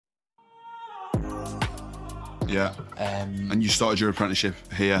Yeah. And you started your apprenticeship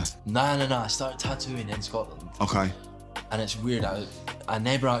here? No. I started tattooing in Scotland. Okay. And it's weird. I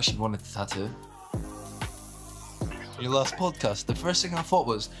never actually wanted to tattoo. Your last podcast, the first thing I thought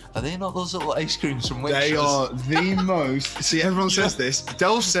was, are they not those little ice creams from Worcester? They are the most. See, everyone says this.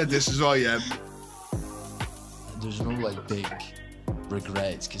 Delph said this as well, yeah. There's no like big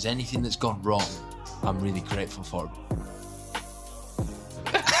regrets, because anything that's gone wrong, I'm really grateful for.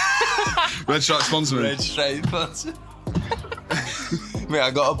 Red Stripe sponsor me. Red Stripe sponsor. Mate, I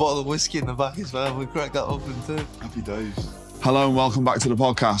got a bottle of whiskey in the back as well. We cracked that open too. Happy days. Hello and welcome back to the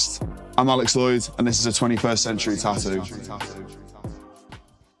podcast. I'm Alex Lloyd and this is a 21st Century Tattoo.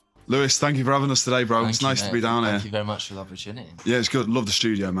 Lewis, thank you for having us today, bro. It's nice to be down here. Thank you very much for the opportunity. Yeah, it's good. Love the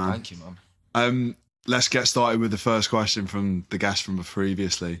studio, man. Thank you, man. Let's get started with the first question from the guest from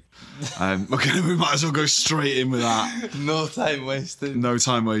previously. Okay, we might as well go straight in with that. No time wasted. No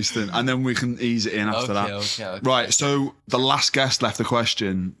time wasting. And then we can ease it in after that. Okay. Right, so the last guest left a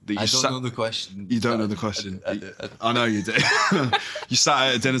question that you I don't know the question. You don't know the question. I know you do. You sat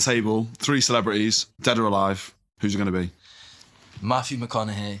at a dinner table, 3 celebrities, dead or alive. Who's it going to be? Matthew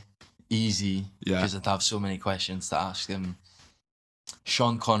McConaughey, easy, Yeah. because I'd have so many questions to ask him.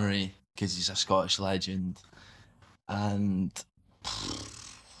 Sean Connery, because he's a Scottish legend. And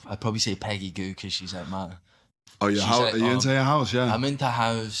I'd probably say Peggy Goo, because she's at my... Oh, yeah. Are you into your house? Yeah. I'm into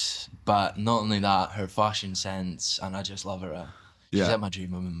house, but not only that, her fashion sense, and I just love her. She's at my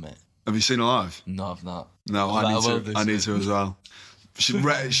dream woman, mate. Have you seen her live? No, I've not. No, I need to as well.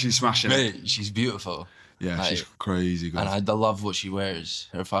 She's smashing Mate, it. she's beautiful. Yeah, like, she's crazy good. And I love what she wears.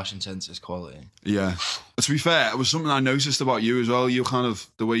 Her fashion sense is quality. Yeah. To be fair, it was something I noticed about you as well. You're kind of,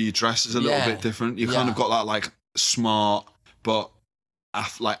 the way you dress is a little bit different. You kind of got that like smart, but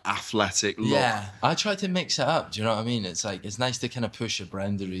athletic look. Yeah, I try to mix it up. Do you know what I mean? It's like, it's nice to kind of push your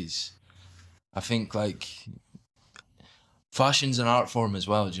boundaries. I think like fashion's an art form as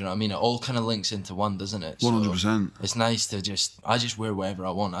well. Do you know what I mean? It all kind of links into one, doesn't it? 100%. It's nice to I just wear whatever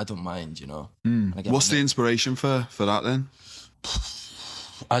I want. I don't mind, you know. What's the inspiration for that then?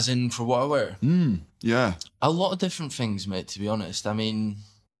 As in for what I wear? Yeah. A lot of different things, mate, to be honest. I mean,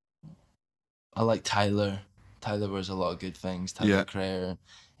 I like Tyler. Tyler wears a lot of good things. Tyler Creer,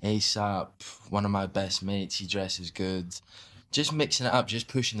 ASAP, one of my best mates. He dresses good. Just mixing it up, just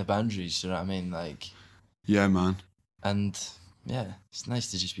pushing the boundaries, you know what I mean? Like. Yeah, man. And yeah, it's nice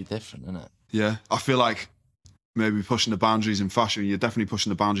to just be different, isn't it? Yeah, I feel like maybe pushing the boundaries in fashion, you're definitely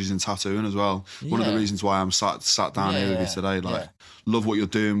pushing the boundaries in tattooing as well. Yeah. One of the reasons why I'm sat down here with you today, like, love what you're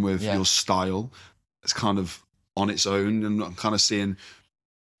doing with your style. It's kind of on its own, and I'm kind of seeing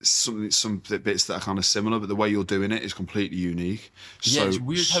some bits that are kind of similar, but the way you're doing it is completely unique. Yeah, it's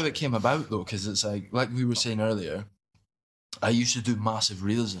weird how it came about though, because it's like we were saying earlier, I used to do massive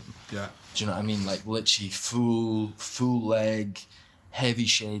realism. Yeah. Do you know what I mean? Like literally full leg, heavy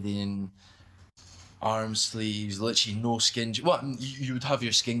shading, arm sleeves, literally no skin. Well, you would have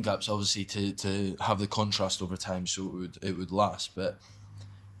your skin gaps obviously to have the contrast over time, so it would last. But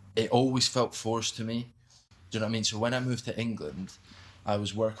it always felt forced to me. Do you know what I mean? So when I moved to England, I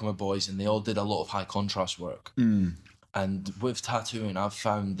was working with boys, and they all did a lot of high contrast work. And with tattooing, I've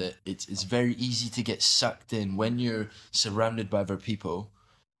found that it's very easy to get sucked in when you're surrounded by other people.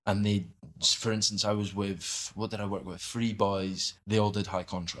 And they, for instance, I was with, what did I work with? 3 boys. They all did high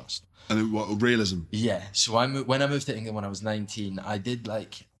contrast. And what, realism? Yeah. So when I moved to England when I was 19, I did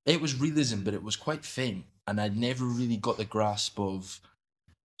like, it was realism, but it was quite faint. And I never really got the grasp of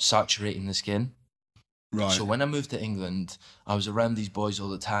saturating the skin. Right. So when I moved to England, I was around these boys all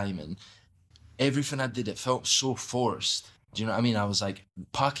the time, and everything I did, it felt so forced. Do you know what I mean? I was like,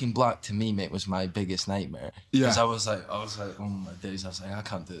 packing black to me, mate, was my biggest nightmare. Yeah. Because I was like, oh my days, I was like, I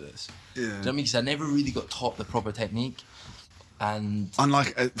can't do this. Yeah. Do you know what I mean? Because I never really got taught the proper technique. And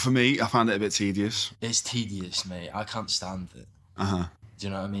like, for me, I found it a bit tedious. It's tedious, mate. I can't stand it. Uh-huh. Do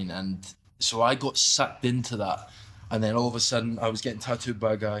you know what I mean? And so I got sucked into that. And then all of a sudden, I was getting tattooed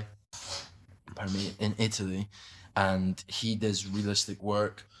by a guy, pardon me, in Italy. And he does realistic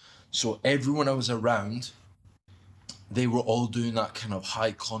work. So everyone I was around, they were all doing that kind of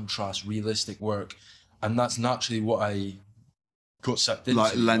high contrast, realistic work. And that's naturally what I got sucked into.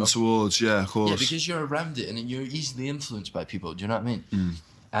 Like lent towards, yeah, of course. Yeah, because you're around it and you're easily influenced by people, do you know what I mean?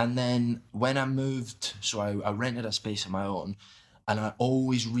 And then when I moved, so I rented a space of my own, and I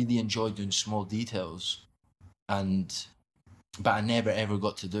always really enjoyed doing small details. But I never ever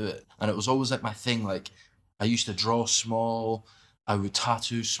got to do it. And it was always like my thing, like I used to draw small, I would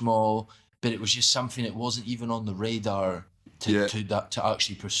tattoo small, but it was just something that wasn't even on the radar to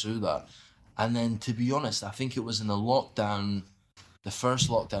actually pursue that. And then, to be honest, I think it was in the lockdown the first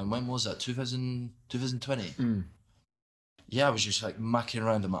lockdown, when was that? 2020? Yeah, I was just like mucking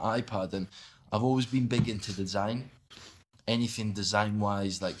around on my iPad, and I've always been big into design. Anything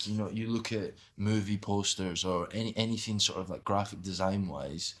design-wise, like, you know, you look at movie posters or anything sort of like graphic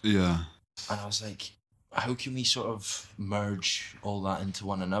design-wise. Yeah. And I was like, how can we sort of merge all that into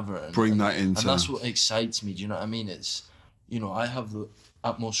one another? Bring that into... And that's what excites me, do you know what I mean? It's, you know, I have the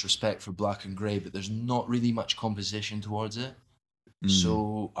utmost respect for black and grey, but there's not really much composition towards it.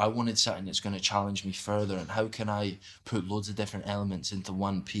 So I wanted something that's going to challenge me further, and how can I put loads of different elements into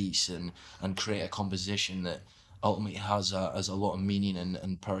one piece and create a composition that ultimately has a lot of meaning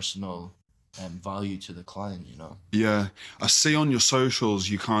and personal value to the client, you know? Yeah. I see on your socials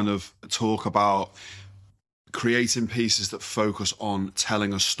you kind of talk about creating pieces that focus on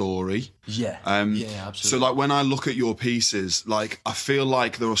telling a story. Yeah, absolutely. So like when I look at your pieces, like I feel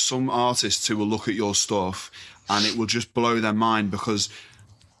like there are some artists who will look at your stuff and it will just blow their mind, because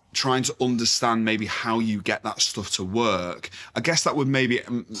trying to understand maybe how you get that stuff to work, I guess that would maybe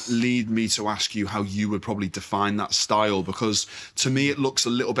lead me to ask you how you would probably define that style, because to me it looks a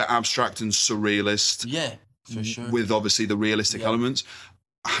little bit abstract and surrealist. Yeah, for sure. With obviously the realistic elements.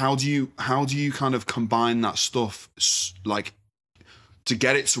 How do you kind of combine that stuff, like, to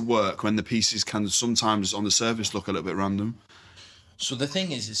get it to work when the pieces can sometimes on the surface look a little bit random? So the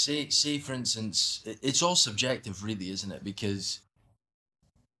thing is say for instance, it's all subjective really, isn't it? Because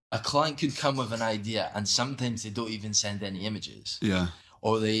a client could come with an idea and sometimes they don't even send any images. Yeah.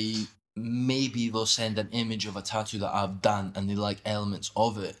 Or they'll send an image of a tattoo that I've done and they like elements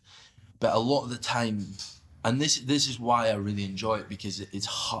of it. But a lot of the time, and this is why I really enjoy it, because it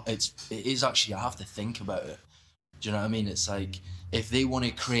is actually, I have to think about it. Do you know what I mean? It's like, if they want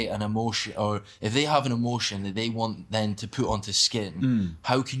to create an emotion, or if they have an emotion that they want then to put onto skin,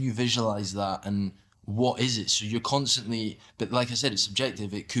 how can you visualize that, and what is it? So you're constantly, but like I said, it's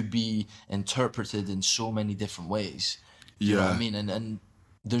subjective. It could be interpreted in so many different ways. You know what I mean? And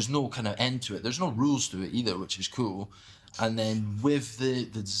there's no kind of end to it. There's no rules to it either, which is cool. And then with the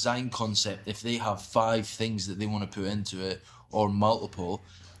design concept, if they have 5 things that they want to put into it, or multiple,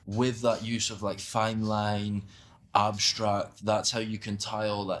 with that use of like fine line, abstract, that's how you can tie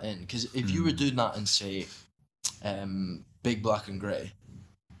all that in. Because if you were doing that in, say, big black and grey,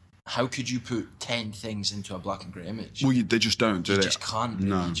 how could you put 10 things into a black and grey image? Well, they just don't, do they? You just can't. Really,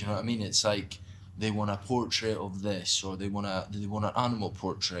 no. Do you know what I mean? It's like they want a portrait of this, or they want an animal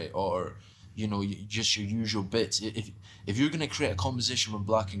portrait, or, you know, just your usual bits. If you're going to create a composition with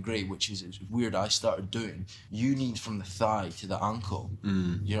black and grey, which is weird, I started doing, you need from the thigh to the ankle.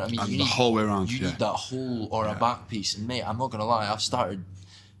 You know what I mean? And you the need, whole way around. You need that whole, or a back piece. And mate, I'm not going to lie, I've started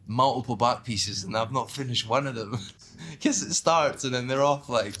multiple back pieces and I've not finished one of them. Because it starts and then they're off,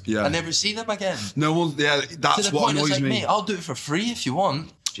 like, I never see them again. No one, that's what annoys me. Mate, I'll do it for free if you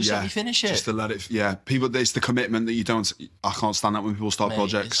want. Just let me finish it. Just to let it, people, it's the commitment that you don't, I can't stand that when people start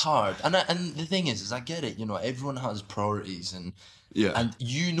projects. It's hard. And the thing is I get it, you know, everyone has priorities, and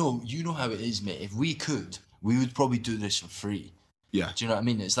you know how it is, mate. If we could, we would probably do this for free. Yeah. Do you know what I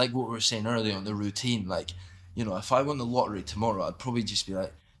mean? It's like what we were saying earlier on the routine. Like, you know, if I won the lottery tomorrow, I'd probably just be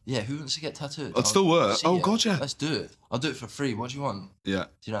like, yeah, who wants to get tattooed? I'd still work. Oh, God, yeah. Let's do it. I'll do it for free. What do you want? Yeah.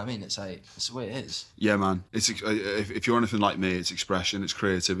 Do you know what I mean? It's like, it's the way it is. Yeah, man. It's if you're anything like me, it's expression, it's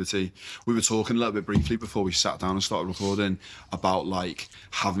creativity. We were talking a little bit briefly before we sat down and started recording about, like,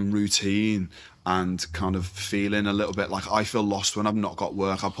 having routine and kind of feeling a little bit like I feel lost when I've not got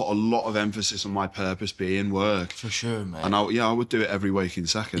work. I put a lot of emphasis on my purpose being work. For sure, mate. And I would do it every waking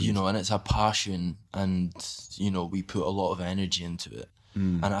second. You know, and it's a passion, and, you know, we put a lot of energy into it.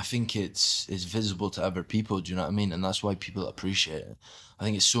 And I think it's visible to other people, do you know what I mean? And that's why people appreciate it. I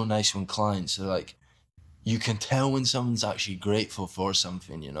think it's so nice when clients are like, you can tell when someone's actually grateful for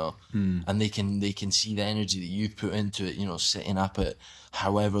something, you know, and they can see the energy that you've put into it, you know, sitting up at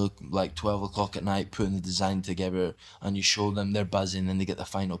however, like 12 o'clock at night, putting the design together, and you show them, they're buzzing, and they get the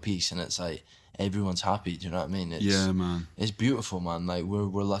final piece, and it's like, everyone's happy, do you know what I mean? Yeah, man. It's beautiful, man. Like,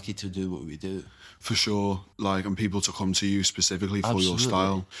 we're lucky to do what we do. For sure, like, and people to come to you specifically for your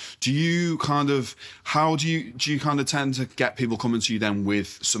style. Do you kind of, do you kind of tend to get people coming to you then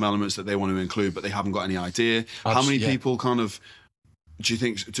with some elements that they want to include, but they haven't got any idea? How many people kind of, do you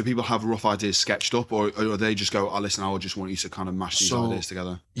think, do people have rough ideas sketched up, or they just go, listen, I just want you to kind of mash these ideas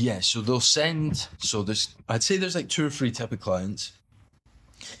together? Yeah, so they'll send, I'd say there's like 2 or 3 type of clients.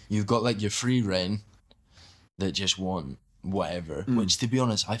 You've got like your free reign that just want whatever, which, to be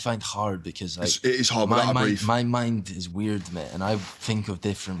honest, I find hard, because like, it is hard. My mind is weird, mate, and I think of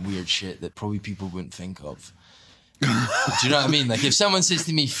different weird shit that probably people wouldn't think of. Do you know what I mean? Like, if someone says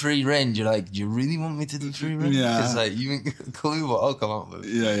to me free range, you're like, do you really want me to do free range? Yeah. Because like, you ain't got a clue what I'll come up with.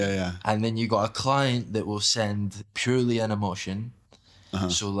 Yeah. And then you got a client that will send purely an emotion.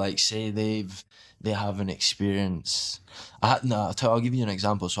 So like, say they have an experience. I'll give you an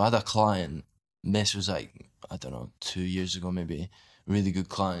example. So I had a client, this was like, I don't know, 2 years ago maybe, really good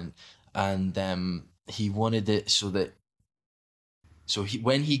client. And he wanted it so that,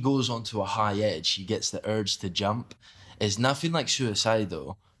 when he goes onto a high edge, he gets the urge to jump. It's nothing like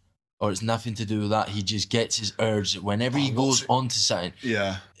suicidal, or it's nothing to do with that. He just gets his urge that whenever he goes onto something.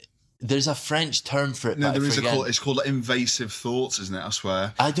 Yeah. There's a French term for it. No, but it's called invasive thoughts, isn't it? I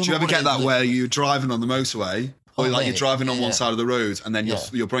swear. Do you ever get that where you're driving on the motorway? Or you're driving on one side of the road, and then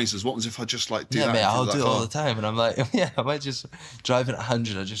your brain says, "What was if I just like do that?" Yeah, mate, I'll do it all the time, and I'm like, I might just driving at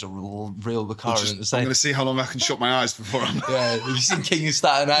 100. I just rail the car into the side. I'm going to see how long I can shut my eyes before I'm. Yeah, have you seen King of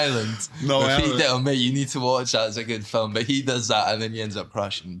Staten Island? No, I haven't. Mate, you need to watch that. It's a good film, but he does that, and then he ends up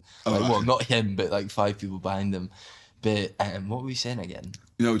crashing. Well, not him, but like 5 people behind him. But what were we saying again?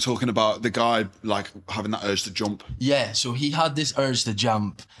 We're talking about the guy like having that urge to jump. Yeah, so he had this urge to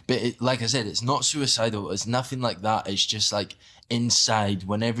jump, but like I said, it's not suicidal. It's nothing like that. It's just like inside,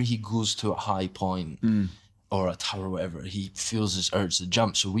 whenever he goes to a high point or a tower or whatever, he feels this urge to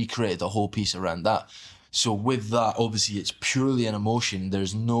jump. So we created a whole piece around that. So with that, obviously, it's purely an emotion.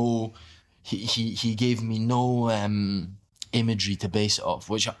 There's no, he gave me no imagery to base it off,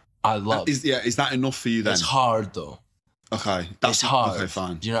 which I love. Is that enough for you then? It's hard though. Okay, it's hard. Okay,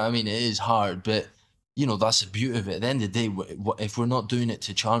 fine. Do you know what I mean? It is hard, but that's the beauty of it. At the end of the day, if we're not doing it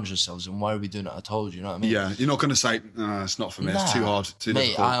to challenge ourselves, then why are we doing it at all? Do you know what I mean? Yeah, you're not going to say, it's not for me. It's too hard, too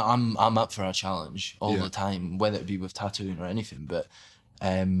difficult. I'm up for a challenge all the time, whether it be with tattooing or anything. But,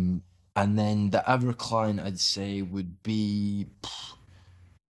 and then the other client I'd say would be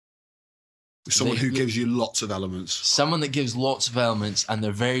someone who gives you lots of elements. Someone that gives lots of elements, and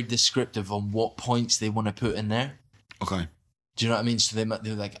they're very descriptive on what points they want to put in there. Okay. Do you know what I mean? So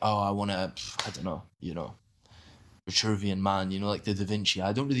they're like, oh, I want to, I don't know, Vitruvian Man, like the Da Vinci.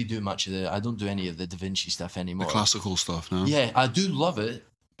 I don't really do I don't do any of the Da Vinci stuff anymore. The classical stuff, no? Yeah, I do love it,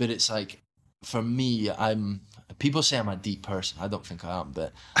 but it's like, for me, people say I'm a deep person. I don't think I am,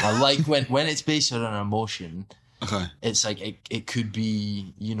 but I like when it's based on an emotion. Okay. It's like, it could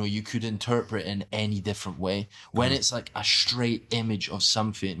be, you could interpret it in any different way. When it's like a straight image of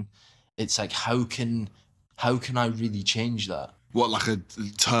something, it's like, how can I really change that? What, like a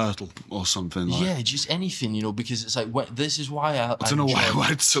turtle or something? Like? Yeah, just anything, because it's like, this is why I don't know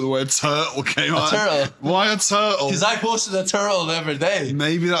why the word turtle came out. A turtle. Why a turtle? Because I posted a turtle the other day.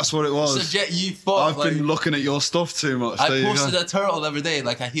 Maybe that's what it was. So you thought, I've been looking at your stuff too much. I posted a turtle the other day,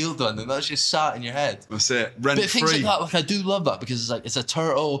 like a healed one, and that's just sat in your head. That's it. Rent but free. Things like that, like I do love that, because it's like, it's a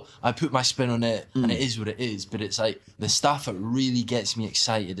turtle, I put my spin on it, and it is what it is. But it's like, the stuff that really gets me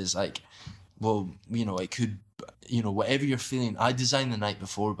excited is like, well, it could... whatever you're feeling. I designed the night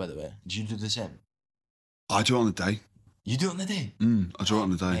before, by the way. Do you do the same? I do it on the day. You do it on the day? I do it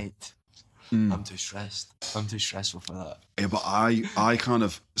on the day. Mate, I'm too stressed. I'm too stressful for that. Yeah, but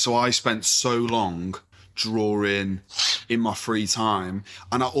I spent so long drawing in my free time,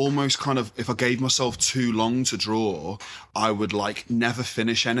 and I almost if I gave myself too long to draw, I would like never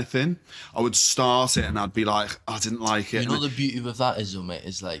finish anything. I would start it and I'd be like, I didn't like it. The beauty with that is, though, mate,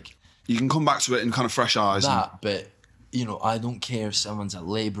 is like, you can come back to it in kind of fresh eyes. But I don't care if someone's a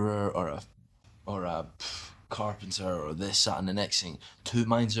labourer or a carpenter or this, that, and the next thing. 2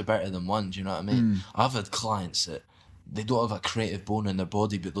 minds are better than one. Do you know what I mean? I've had clients that they don't have a creative bone in their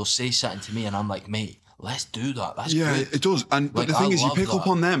body, but they'll say something to me, and I'm like, mate, let's do that. That's great. It does. And but the thing is, you pick up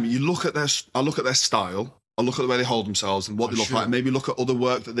on them. You look at I look at their style. I look at the way they hold themselves and what they look like. Maybe look at other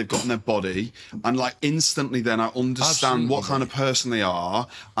work that they've got in their body, and like instantly, then I understand what kind of person they are,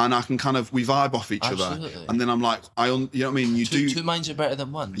 and I can we vibe off each other. And then I'm like, you know what I mean? You do. 2 minds are better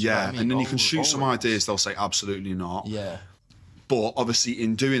than one. Yeah, and then you can shoot some ideas. They'll say absolutely not. Yeah. But obviously,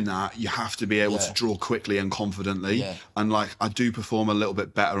 in doing that, you have to be able to draw quickly and confidently. Yeah. And like, I do perform a little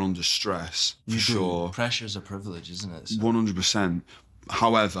bit better under stress, for sure. Pressure's a privilege, isn't it? 100%.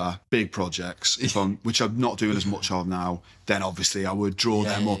 However, big projects, which I'm not doing as much of now, then obviously I would draw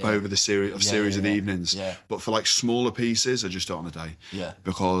them up over the series of evenings. Yeah. But for like smaller pieces, I just do it on a day. Yeah.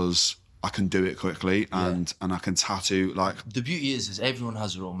 Because I can do it quickly and I can tattoo like. The beauty is everyone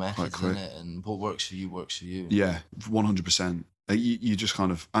has their own methods in it, and what works for you works for you. Yeah, 100%. You just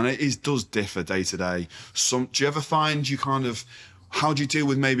and it does differ day to day. Do you ever find how do you deal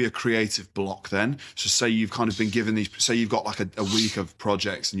with maybe a creative block then? So say you've been given say you've got like a week of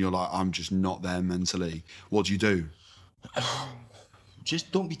projects and you're like, I'm just not there mentally. What do you do?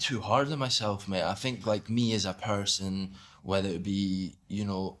 just don't be too hard on myself, mate. I think like me as a person, whether it be, you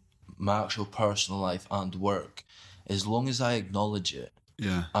know, my actual personal life and work, as long as I acknowledge it,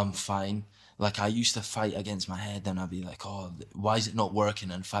 I'm fine. Like I used to fight against my head and I'd be like, oh, why is it not working,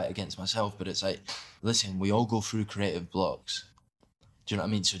 and fight against myself. But it's like, listen, we all go through creative blocks. Do you know what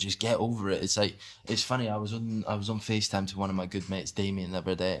I mean? So just get over it. It's like, it's funny. I was on FaceTime to one of my good mates, Damien, the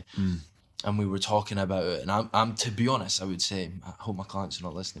other day, and we were talking about it. And I'm to be honest, I would say, I hope my clients are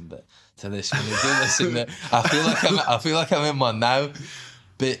not listening, but to this, when they do listen, I feel like I'm in one now.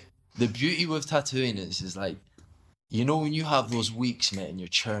 But the beauty with tattooing is like, you know, when you have those weeks, mate, and you're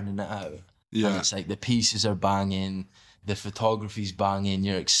churning it out, and it's like the pieces are banging, the photography's banging,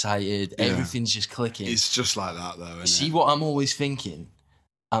 you're excited, everything's just clicking. It's just like that, though, isn't See it? what I'm always thinking?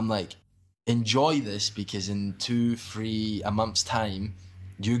 I'm like, enjoy this, because in 2-3 a month's time,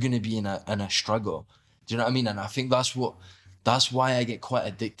 you're gonna be in a struggle. Do you know what I mean? And I think that's why I get quite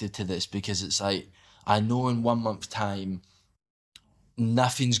addicted to this, because it's like, I know in 1 month's time,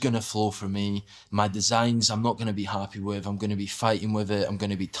 nothing's gonna flow for me. My designs, I'm not gonna be happy with. I'm gonna be fighting with it. I'm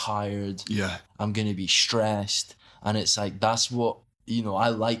gonna be tired. I'm gonna be stressed. And it's like, that's what, you know, I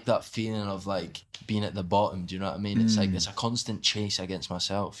like that feeling of like being at the bottom. Do you know what I mean? It's like, it's a constant chase against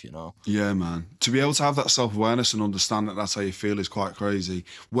myself, you know? Yeah, man. To be able to have that self-awareness and understand that that's how you feel is quite crazy.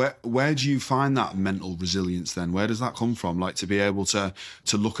 Where do you find that mental resilience then? Where does that come from? Like, to be able to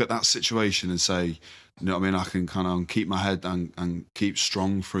look at that situation and say, you know what I mean, I can kind of keep my head and keep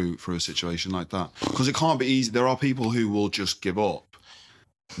strong through a situation like that. Because it can't be easy. There are people who will just give up.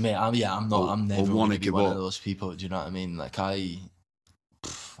 Mate, I'm never going to be one of those people. Do you know what I mean? Like,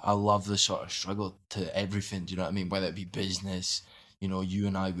 I love the sort of struggle to everything. Do you know what I mean? Whether it be business, you know, you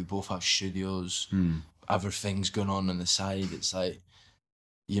and I, we both have studios, other things going on the side. It's like,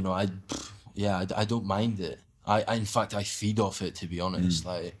 you know, I don't mind it. In fact, I feed off it, to be honest.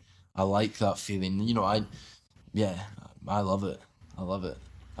 Like, I like that feeling. You know, I love it. I love it.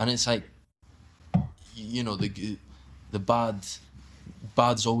 And it's like, you know, the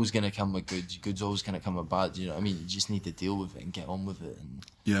bad's always going to come with good. Good's always going to come with bad. You know what I mean? You just need to deal with it and get on with it. And,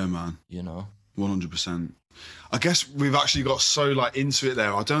 yeah, man. You know? 100%. I guess we've actually got so like into it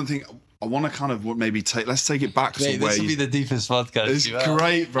there. I don't think... I want to kind of maybe let's take it back somewhere. This will be the deepest podcast. It's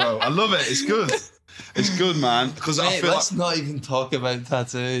great, bro. I love it. It's good. It's good, man. Because I feel let's not even talk about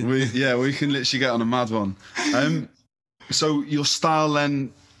tattooing. We can literally get on a mad one. So your style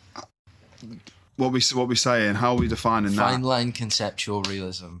then... What we saying? How are we defining that? Fine line, conceptual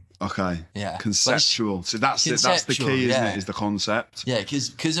realism. Okay. Yeah. Conceptual. So that's it. That's the key, isn't it? Is the concept. Yeah,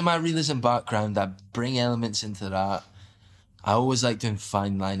 because of my realism background, I bring elements into that. I always like doing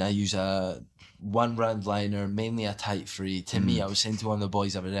fine line. I use a one round liner, mainly a tight free. To me, I was saying to one of the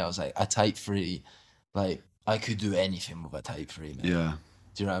boys the other day, I was like, a tight free, like I could do anything with a tight free, man. Yeah.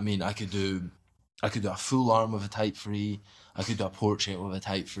 Do you know what I mean? I could do a full arm with a tight free. I could do a portrait with a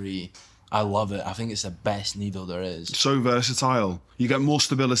tight free. I love it. I think it's the best needle there is. So versatile. You get more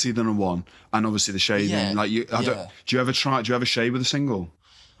stability than a one, and obviously the shading. Yeah, like you, do you ever shade with a single?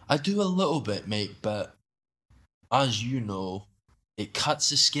 I do a little bit, mate, but as you know, it cuts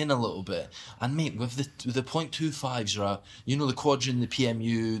the skin a little bit. And mate, with the 0.25s, right? You know, the quadrant, the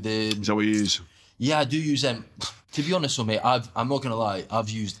PMU, Is that what you use? Yeah, I do use them. To be honest, mate, I'm not gonna lie. I've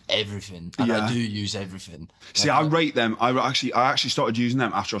used everything, and I do use everything. See, I rate them. I actually started using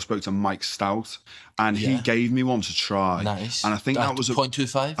them after I spoke to Mike Stout, and he gave me one to try. Nice. And I think that was a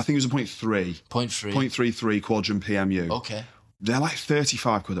 0.25. I think it was a 0.3. 0.33 quadrant PMU. Okay. They're like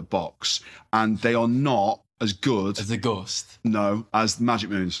 35 quid a box, and they are not as good as the Ghost. No, as Magic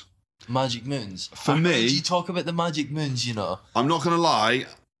Moons. Magic Moons. For me, did you talk about the Magic Moons? You know, I'm not gonna lie.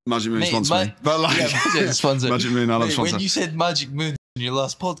 Magic Moon sponsor me. But like, Magic Moon, I love sponsor. When you said Magic Moon in your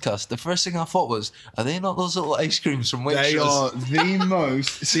last podcast, the first thing I thought was, are they not those little ice creams from Worcester? They are the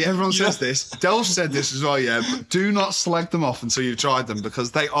most... See, everyone says this. Delph said this as well, yeah. But do not slag them off until you've tried them,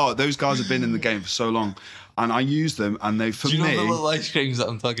 because they are... Those guys have been in the game for so long. And I use them, and they, for me... Do you know the little ice creams that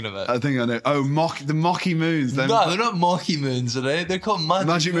I'm talking about? I think I know. Oh, the Mocky Moons. No, they're not Mocky Moons, are they? They're called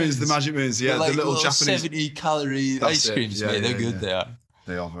Magic Moons. The Magic Moons, yeah. Like the little Japanese... 70-calorie ice creams, mate. They're good, they are.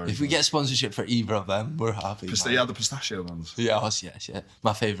 They are very If we get sponsorship for either of them, we're happy. Yeah, the pistachio ones. Yes.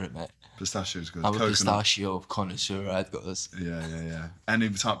 My favourite, mate. Pistachio's good. I'm a pistachio connoisseur, I've got this. Yeah. Any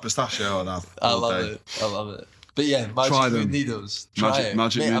type pistachio I'd have. I love it. But yeah, Magic Moon needles. Magic Moon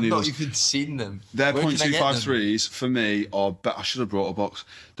needles. I've not even seen them. Their 0.253s for me are better. I should have brought a box.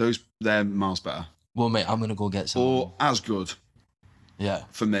 They're miles better. Well, mate, I'm going to go get some. Or as good. Yeah.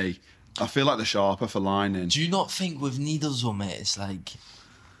 For me. I feel like they're sharper for lining. Do you not think with needles, though, mate, it's like...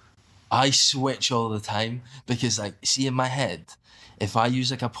 I switch all the time because, like, see, in my head, if I use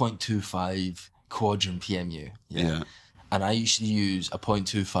like a 0.25 quadrant PMU, and I usually use a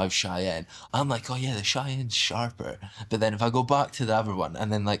 0.25 Cheyenne, I'm like, oh yeah, the Cheyenne's sharper. But then if I go back to the other one,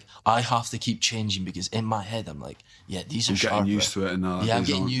 and then like I have to keep changing because in my head I'm like, yeah, these are sharper. Getting used to it, and I'm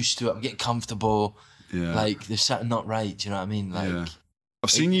getting used to it. I'm getting comfortable. Yeah, like there's something not right. Do you know what I mean? Like,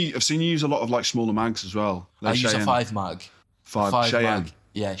 I've seen you use a lot of like smaller mags as well. Like I use a 5 mag. 5 Cheyenne. Mag.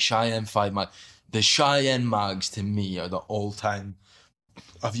 Yeah, Cheyenne 5 mag. The Cheyenne mags to me are the all-time.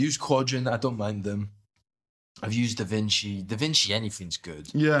 I've used Quadrant. I don't mind them. I've used Da Vinci. Da Vinci, anything's good.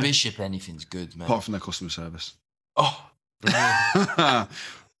 Yeah. Bishop, anything's good, man. Apart from their customer service. Oh. Really?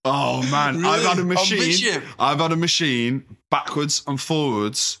 Oh man, really? I've had a machine backwards and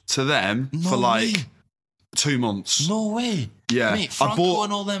forwards to them for like 2 months. No way. Yeah. Mate, Franco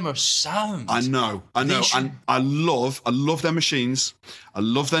and all them are sound. I know. And I love their machines. I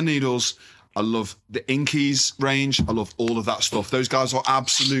love their needles. I love the Inkies range. I love all of that stuff. Those guys are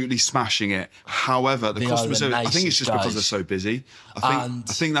absolutely smashing it. However, the customer service, I think it's just because they're so busy. I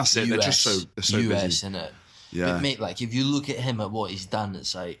think that's it. They're just so busy. US, innit? Yeah. But mate, like if you look at him at what he's done,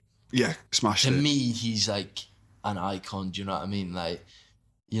 it's like, yeah, smashed it. To me, he's like an icon. Do you know what I mean? Like,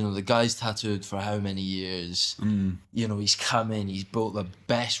 you know, the guy's tattooed for how many years? You know, he's come in, he's built the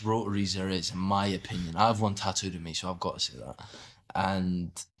best rotaries there is, in my opinion. I have one tattooed of me, so I've got to say that.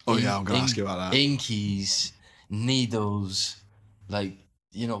 And I'm going to ask you about that. Inkies, needles, like,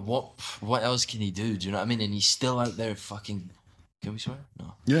 you know, what else can he do? Do you know what I mean? And he's still out there fucking... Can we swear?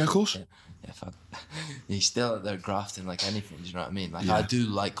 No. Yeah, of course. Yeah, fuck. He's still out there grafting like anything, do you know what I mean? Like, I do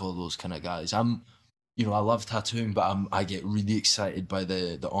like all those kind of guys. You know, I love tattooing, but I get really excited by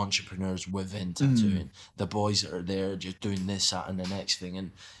the entrepreneurs within tattooing. The boys that are there just doing this, that, and the next thing.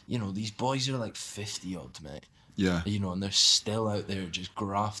 And, you know, these boys are like 50-odd, mate. Yeah. You know, and they're still out there just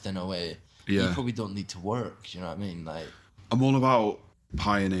grafting away. Yeah. You probably don't need to work, you know what I mean? Like, I'm all about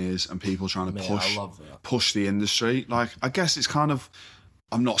pioneers and people trying to push the industry. Like, I guess it's kind of...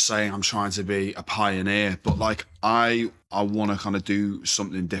 I'm not saying I'm trying to be a pioneer, but like I want to kind of do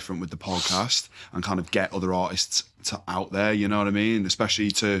something different with the podcast and kind of get other artists out there, you know what I mean?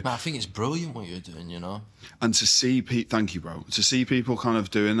 Especially to... Man, I think it's brilliant what you're doing, you know? And to see... Thank you, bro. To see people kind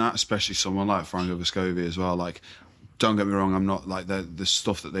of doing that, especially someone like Franco Vescovi as well, like... Don't get me wrong, I'm not like the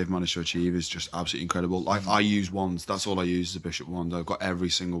stuff that they've managed to achieve is just absolutely incredible. Like I use wands, that's all I use is a Bishop wand. I've got every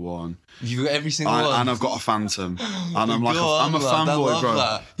single one. You've got every single one? And I've got a Phantom. And I'm like, I'm a fanboy, bro.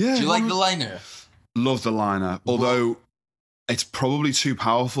 That. Yeah. Do you like the liner? Love the liner. Although it's probably too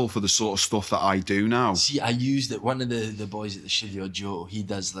powerful for the sort of stuff that I do now. See, I used it. One of the boys at the studio, Joe, he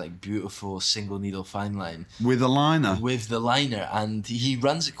does like beautiful single needle fine line. With a liner? With the liner. And he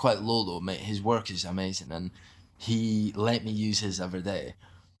runs it quite low though, mate. His work is amazing. And he let me use his every day.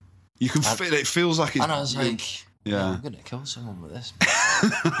 You can feel it. Feels like it's... And I was like, yeah, I'm going to kill someone with this.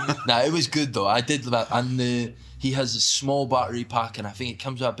 Nah, it was good though. I did that. And he has a small battery pack and I think it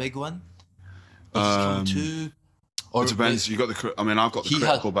comes with a big one. It depends. You got the... I mean, I've got the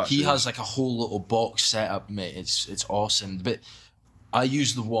critical battery. He has like a whole little box set up, mate. It's awesome. But I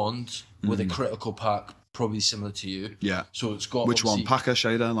use the wand with a critical pack, probably similar to you. Yeah. So it's got... Which one? Packer,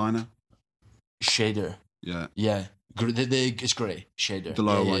 shader, liner? Shader. Yeah. Yeah. It's grey. Shader. The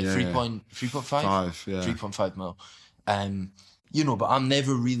lower one, 3.5? 5, yeah. 3.5 mil. You know, but I'm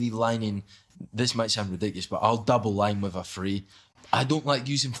never really lining... This might sound ridiculous, but I'll double line with a 3. I don't like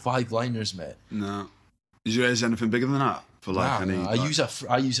using 5 liners, mate. No. Is there anything bigger than that? For like any... I use a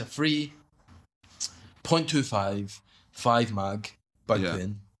 3, 0.25, 5 mag, bug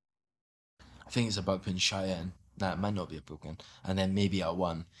pin. I think it's a bug pin Cheyenne. Nah, it might not be a bug pin. And then maybe a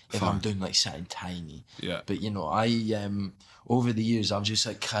 1 if I'm doing like something tiny. Yeah. But you know, I over the years I've just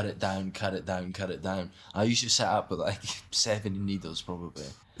like cut it down. I used to set up with like 70 needles probably.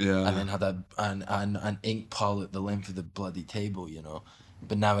 Yeah. And then had an ink palette the length of the bloody table, you know.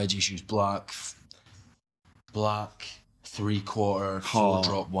 But now I just use black, 3/4, 4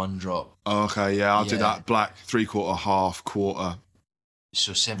 drop, 1 drop. Okay, yeah, I'll do that. Black, 3/4, half, quarter.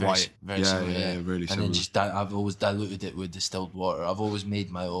 So very similar, yeah, really similar. And then I've always diluted it with distilled water. I've always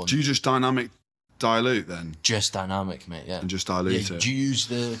made my own. Do you just dynamic dilute then? Just dynamic, mate, yeah. And just dilute it? Do you use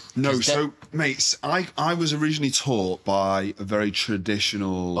the... No, so, mates, I was originally taught by a very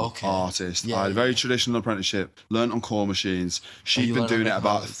traditional artist. I had a very traditional apprenticeship, learnt on core machines. She'd been doing it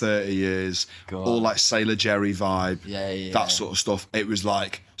about 30 years. All like Sailor Jerry vibe, that sort of stuff. It was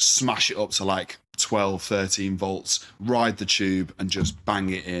like, smash it up to like 12, 13 volts, ride the tube and just bang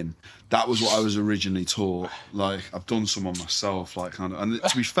it in. That was what I was originally taught. Like, I've done some on myself, like, kind of, and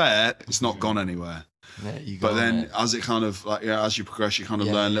to be fair, it's not gone anywhere. There you go. But then mate. as it kind of like as you progress, you kind of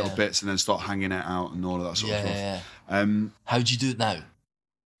learn little bits and then start hanging it out and all of that sort of stuff. How do you do it now?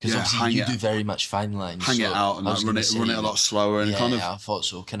 Because obviously you do very much fine lines. Hang it out and like run it a lot slower and kind of. I thought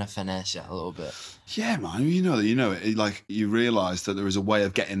so. Kind of finesse it a little bit. Yeah, man. You know it. Like you realise that there is a way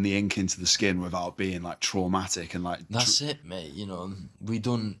of getting the ink into the skin without being like traumatic and like. That's it, mate. You know, we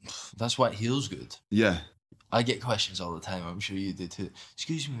don't. That's why it heals good. Yeah. I get questions all the time. I'm sure you do too.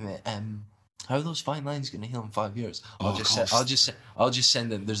 Excuse me, mate. How are those fine lines going to heal in 5 years? I'll just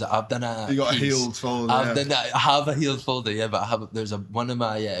send them. I've done a. You got piece. a healed folder. I have a healed folder, yeah. But there's one of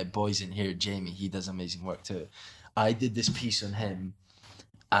my boys in here, Jamie. He does amazing work too. I did this piece on him,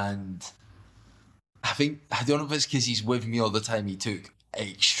 and I don't know if it's because he's with me all the time. He took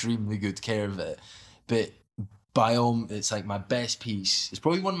extremely good care of it, but it's like my best piece. It's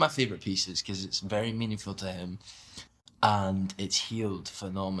probably one of my favorite pieces because it's very meaningful to him, and it's healed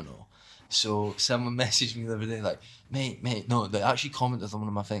phenomenal. So someone messaged me the other day like, mate, no, they actually commented on one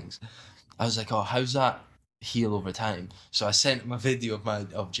of my things. I was like, oh, how's that heal over time? So I sent him a video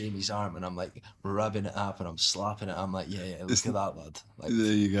of Jamie's arm and I'm like rubbing it up and I'm slapping it. I'm like, yeah, look at that, lad. Like,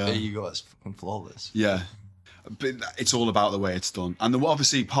 there you go, it's fucking flawless. Yeah. But it's all about the way it's done. And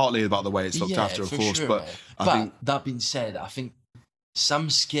obviously partly about the way it's looked after, of course. Sure, but I think that being said, I think some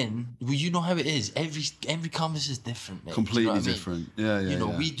skin, well, you know how it is. Every canvas is different, mate. Completely different. Yeah. You know,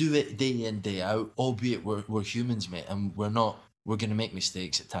 we do it day in, day out, albeit we're humans, mate, and we're gonna make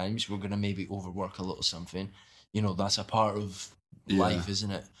mistakes at times. We're gonna maybe overwork a little something. You know, that's a part of life, isn't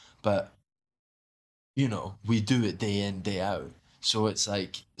it? But you know, we do it day in, day out. So it's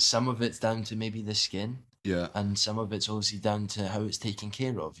like some of it's down to maybe the skin. Yeah. And some of it's obviously down to how it's taken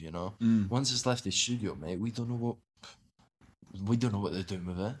care of, you know. Once it's left the studio, mate, we don't know what they're doing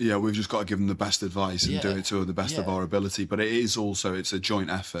with it. Yeah, we've just got to give them the best advice and do it to the best of our ability. But it's a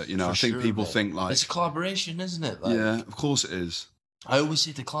joint effort, you know. I think people think like it's a collaboration, isn't it? Like, yeah, of course it is. I always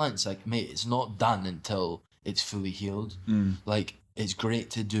say to clients, like, mate, it's not done until it's fully healed. Like, it's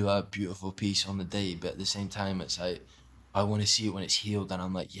great to do a beautiful piece on the day, but at the same time, it's like I want to see it when it's healed, and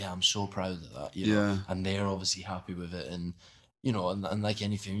I'm like, yeah, I'm so proud of that, you know. And they're obviously happy with it, and you know, and like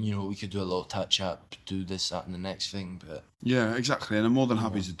anything, you know, we could do a little touch up, do this, that, and the next thing, but yeah, exactly. And I'm more than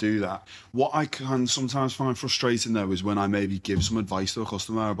happy to do that. What I can sometimes find frustrating though is when I maybe give some advice to a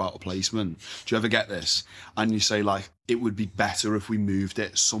customer about a placement. Do you ever get this? And you say like, it would be better if we moved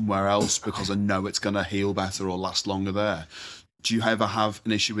it somewhere else because I know it's going to heal better or last longer there. Do you ever have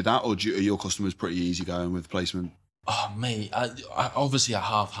an issue with that, or are your customers pretty easy going with placement? Oh, mate, I obviously I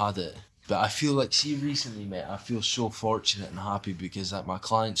have had it. But I feel like, see, recently, mate, I feel so fortunate and happy because like my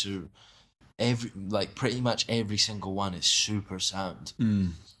clients are pretty much every single one is super sound.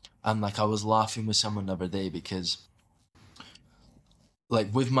 And like I was laughing with someone the other day because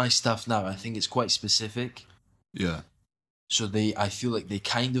like with my stuff now, I think it's quite specific. Yeah. So I feel like they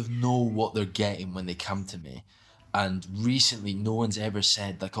kind of know what they're getting when they come to me. And recently, no one's ever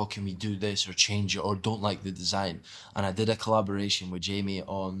said, like, oh, can we do this or change it or don't like the design. And I did a collaboration with Jamie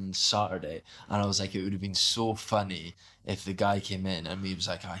on Saturday. And I was like, it would have been so funny if the guy came in and he was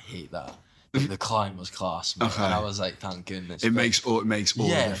like, I hate that. But the client was class, man. Okay. And I was like, thank goodness. It makes all the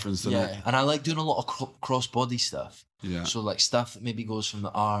difference, doesn't it? And I like doing a lot of cross-body stuff. Yeah. So, like, stuff that maybe goes from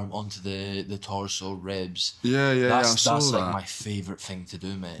the arm onto the torso, ribs. Yeah. That's like my favourite thing to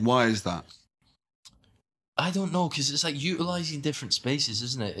do, mate. Why is that? I don't know, because it's like utilising different spaces,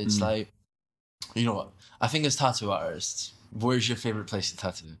 isn't it? It's like, you know what? I think as tattoo artists, where's your favourite place to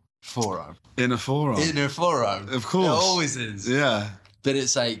tattoo? Forearm. Inner forearm. Inner forearm. Of course. It always is. Yeah. But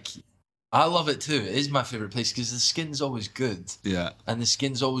it's like, I love it too. It is my favourite place because the skin's always good. Yeah. And the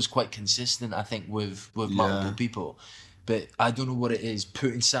skin's always quite consistent, I think, with multiple people. But I don't know what it is.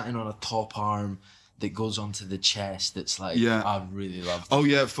 Putting something on a top arm that goes onto the chest, it's like, I really love that. Oh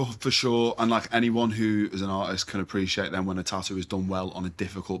yeah, for sure. And like anyone who is an artist can appreciate then when a tattoo is done well on a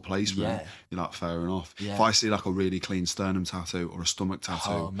difficult placement. You're like, fair enough. If I see like a really clean sternum tattoo or a stomach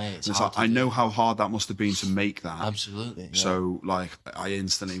tattoo, it's like, I know how hard that must have been to make that. Absolutely. So like I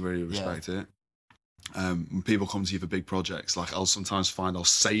instantly really respect it. When people come to you for big projects, like I'll sometimes find I'll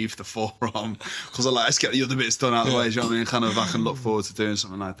save the forearm because I like, let's get the other bits done out of the way, do you know what I mean? Kind of I can look forward to doing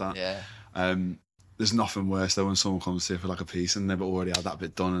something like that. There's nothing worse though when someone comes to you for like a piece and they've already had that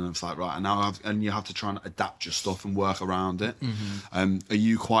bit done and it's like, right, and now you have to try and adapt your stuff and work around it. Are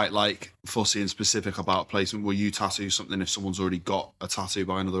you quite like fussy and specific about placement? Will you tattoo something if someone's already got a tattoo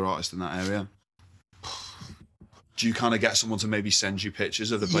by another artist in that area? Do you kind of get someone to maybe send you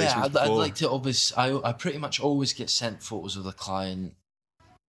pictures of the placements? I'd like to I pretty much always get sent photos of the client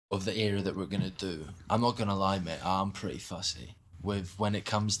of the area that we're gonna do. I'm not gonna lie, mate, I'm pretty fussy with when it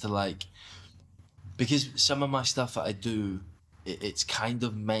comes to like because some of my stuff that I do, it's kind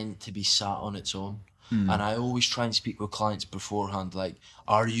of meant to be sat on its own. And I always try and speak with clients beforehand, like,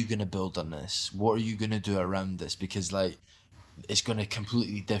 are you going to build on this? What are you going to do around this? Because, like, it's going to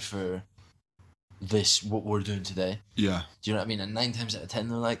completely differ what we're doing today. Yeah. Do you know what I mean? And 9 times out of 10,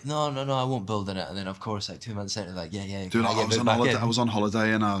 they're like, no, I won't build in it. And then, of course, like 2 months later, they're like, yeah. Dude, I was on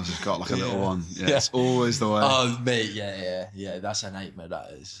holiday and I was just got like a little one. Yeah, it's always the way. Oh, mate, yeah. That's a nightmare, that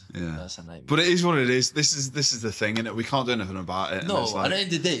is. Yeah. That's a nightmare. But it is what it is. This is the thing, innit? We can't do anything about it. No, at the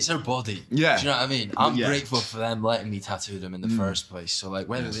end of the day, it's their body. Yeah. Do you know what I mean? I'm grateful for them letting me tattoo them in the first place. So, like,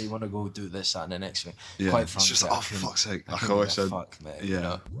 whether they want to go do this, that, and the next thing, quite frankly, it's just like, for fuck's sake. I always said, fuck, mate.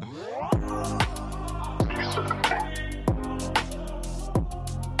 Yeah. You know?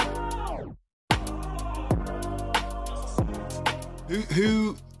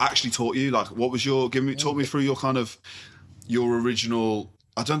 Who actually taught you? Like, what was talk me through your original.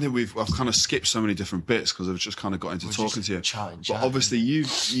 I don't think I've kind of skipped so many different bits because I've just kind of got into talking to you. Chatting. But obviously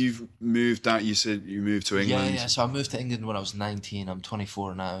you've moved out. You said you moved to England. Yeah. So I moved to England when I was 19. I'm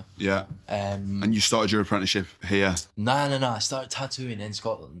 24 now. Yeah. And you started your apprenticeship here. No. I started tattooing in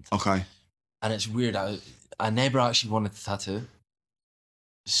Scotland. Okay. And it's weird. I never actually wanted to tattoo.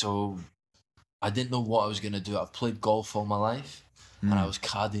 So I didn't know what I was gonna do. I've played golf all my life. And I was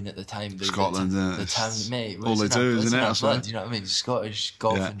cadding at the time. Scotland, the town, mate. All they do, isn't it? Blood, you know what I mean? Scottish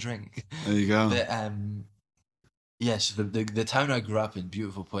golf and drink. There you go. But, so the town I grew up in,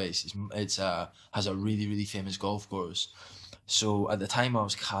 beautiful place. It's has a really, really famous golf course. So at the time I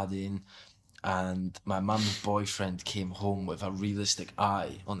was caddying, and my mum's boyfriend came home with a realistic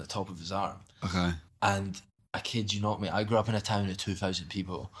eye on the top of his arm. Okay. And I kid you not, mate, I grew up in a town of 2,000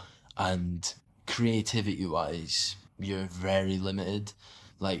 people, and creativity-wise, you're very limited.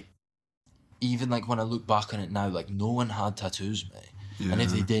 Like, even like when I look back on it now, like no one had tattoos, mate. Yeah. And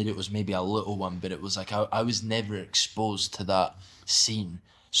if they did, it was maybe a little one, but it was like I was never exposed to that scene.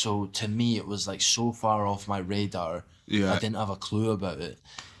 So to me, it was like so far off my radar. Yeah. I didn't have a clue about it.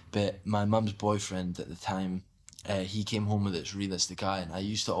 But my mum's boyfriend at the time, he came home with this realistic eye, and I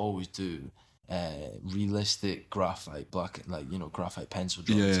used to always do realistic graphite, graphite pencil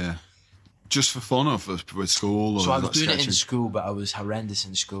drawings. Yeah. Just for fun or with school? Or so I was doing it in school, but I was horrendous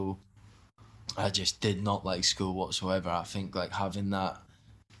in school. I just did not like school whatsoever. I think like having that,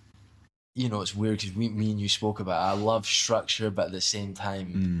 it's weird because me and you spoke about it. I love structure, but at the same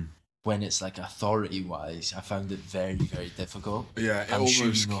time, when it's like authority-wise, I found it very, very difficult. Yeah, I'm sure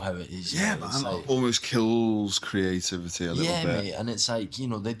you know how it is. Yeah, man, it almost kills creativity a little bit. Yeah, mate, and it's like,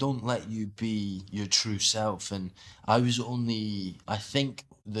 they don't let you be your true self. And I was only, I think,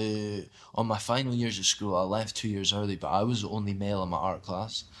 on my final years of school, I left 2 years early, but I was the only male in my art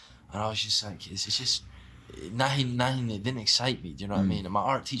class, and I was just like, it's just nothing. It didn't excite me. Do you know what I mean? And my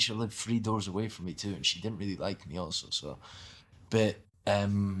art teacher lived 3 doors away from me too, and she didn't really like me also. So, but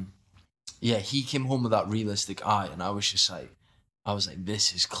he came home with that realistic eye, and I was like,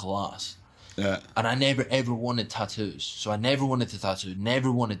 this is class. Yeah. And I never ever wanted tattoos, so I never wanted to tattoo.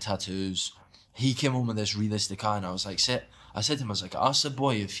 Never wanted tattoos. He came home with this realistic eye, and I was like, I said to him, ask the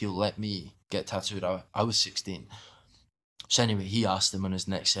boy if he'll let me get tattooed. I was 16. So anyway, he asked him on his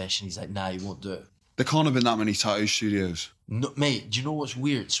next session. He's like, nah, he won't do it. There can't have been that many tattoo studios. No, mate, do you know what's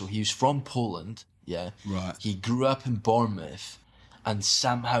weird? So he was from Poland, yeah? Right. He grew up in Bournemouth and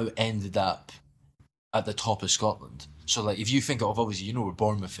somehow ended up at the top of Scotland. So, like, if you think of, obviously, you know where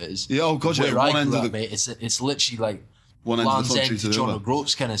Bournemouth is. Yeah, oh, God, yeah. Where I grew up, mate, it's literally like one end of the country to John the other.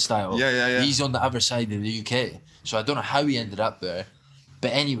 O'Groats kind of style. Yeah. He's on the other side of the UK. So I don't know how he ended up there.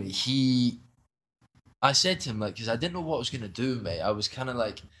 But anyway, I said to him, like, because I didn't know what I was going to do, mate. I was kind of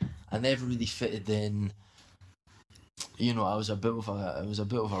like, I never really fitted in. I was a bit of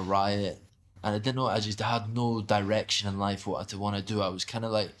a riot. And I didn't know, I just had no direction in life what I want to do. I was kind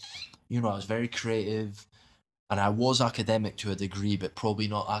of like, I was very creative. And I was academic to a degree, but probably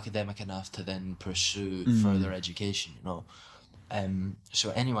not academic enough to then pursue further education,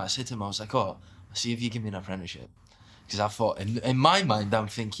 So anyway, I said to him, I was like, see if you give me an apprenticeship. Because I thought, in my mind, I'm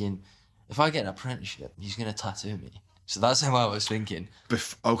thinking, if I get an apprenticeship, he's going to tattoo me. So that's how I was thinking.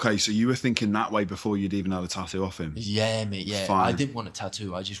 Okay, so you were thinking that way before you'd even had a tattoo off him? Yeah, mate, yeah. Fine. I didn't want a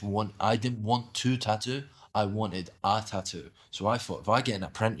tattoo. I didn't want to tattoo. I wanted a tattoo. So I thought, if I get an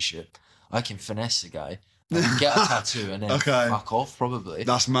apprenticeship, I can finesse the guy. Get a tattoo and then fuck off, probably.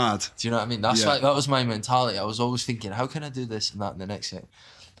 That's mad. Do you know what I mean? That's that was my mentality. I was always thinking, how can I do this and that and the next thing?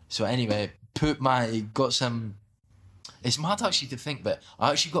 So anyway, it's mad actually to think, but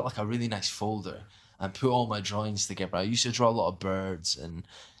I actually got like a really nice folder and put all my drawings together. I used to draw a lot of birds and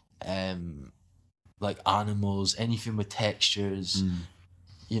like animals, anything with textures.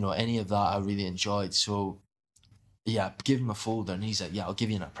 you know, any of that I really enjoyed. So yeah, I gave him a folder and he's like, yeah, I'll give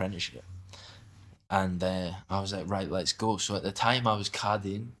you an apprenticeship. And I was like, right, let's go. So at the time I was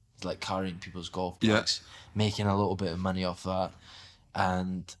caddying, like carrying people's golf bags, making a little bit of money off that.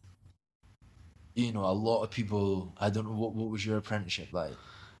 And, you know, a lot of people, I don't know, what was your apprenticeship like?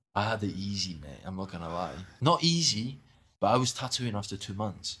 I had it easy, mate. I'm not going to lie. Not easy, but I was tattooing after 2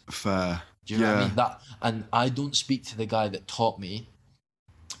 months. Fair. Do you know what I mean? And I don't speak to the guy that taught me,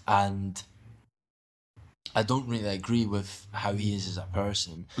 and I don't really agree with how he is as a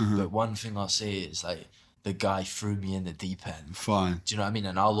person. But one thing I'll say is, like, the guy threw me in the deep end. Fine. Do you know what I mean?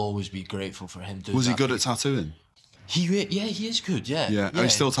 And I'll always be grateful for him doing that. Was he good at tattooing? He is good, yeah. Oh, he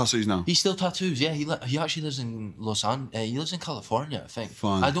still tattoos now? He still tattoos, yeah. He actually lives in he lives in California, I think.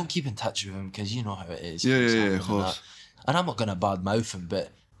 Fine. I don't keep in touch with him because you know how it is. Yeah, of course. And I'm not going to badmouth him,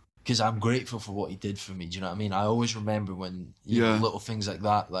 but because I'm grateful for what he did for me, do you know what I mean? I always remember when, you know, little things like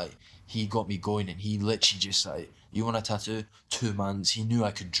that, like, he got me going and he literally just like, you want a tattoo? 2 months. He knew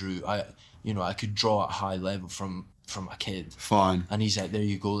I could I could draw at a high level from a kid. Fine. And he's like, there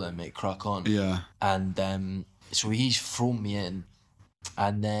you go then, mate, crack on. Yeah. And so he's thrown me in,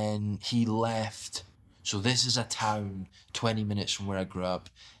 and then he left. So this is a town 20 minutes from where I grew up.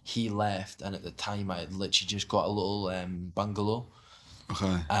 He left, and at the time I had literally just got a little bungalow.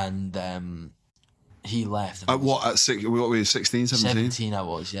 Okay. And he left. At what, at what were you, 16, 17? 17 I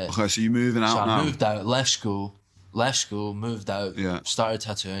was, yeah. Okay, so you're moving out now? So I moved out, left school, moved out, started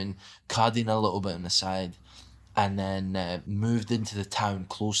tattooing, caddying a little bit on the side, and then moved into the town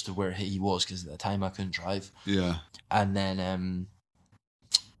close to where he was, because at the time I couldn't drive. Yeah. And then, and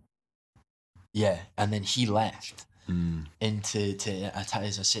then he left into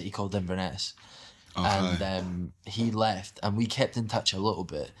a city called Inverness. Okay. And he left, and we kept in touch a little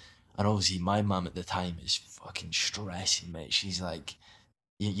bit. And obviously my mum at the time is fucking stressing, mate. She's like,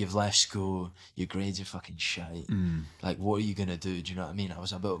 you've left school, your grades are fucking shite. Like, what are you going to do? Do you know what I mean? I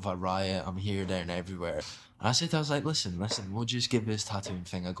was a bit of a riot. I'm here, there, and everywhere. And I was like, listen, we'll just give this tattooing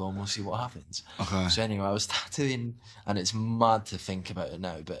thing a go and we'll see what happens. Okay. So anyway, I was tattooing, and it's mad to think about it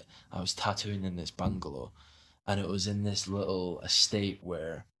now, but I was tattooing in this bungalow, and it was in this little estate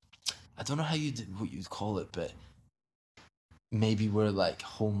where, I don't know what you'd call it, but maybe where like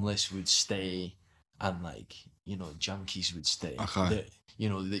homeless would stay and like, you know, junkies would stay. Okay. That, you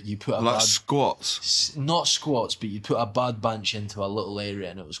know, that you put like squats. Not squats, but you put a bad bunch into a little area,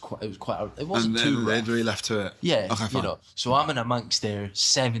 and it wasn't and too then they'd really left to it. Yeah. Okay, you know. So I'm in amongst there,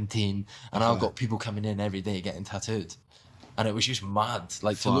 17, and I've got people coming in every day getting tattooed. And it was just mad,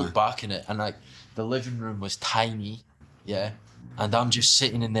 like, to look back in it, and like the living room was tiny, yeah. And I'm just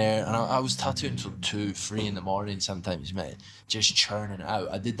sitting in there, and I was tattooing till 2, 3 in the morning sometimes, mate. Just churning it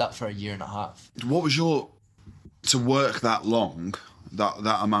out. I did that for a year and a half. What was to work that long,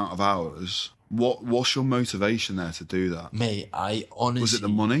 that amount of hours, what's your motivation there to do that? Mate, I honestly... Was it the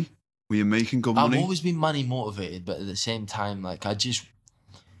money? Were you making good money? I've always been money motivated, but at the same time, like, I just...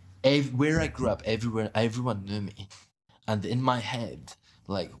 where I grew up, everyone knew me. And in my head,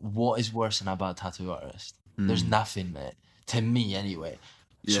 like, what is worse than a bad tattoo artist? There's nothing, mate. To me, anyway.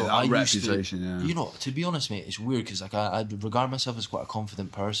 Yeah, so that reputation, yeah. You know, to be honest, mate, it's weird because like I regard myself as quite a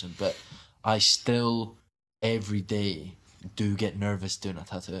confident person, but I still, every day, do get nervous doing a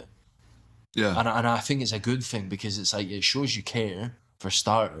tattoo. Yeah. And I think it's a good thing because it's like, it shows you care, for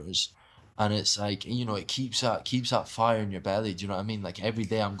starters, and it's like, you know, it keeps that fire in your belly, do you know what I mean? Like, every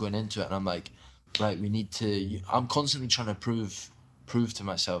day I'm going into it and I'm like, right, I'm constantly trying to prove to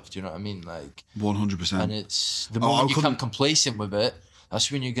myself, do you know what I mean? Like 100%. And it's the moment you become complacent with it, that's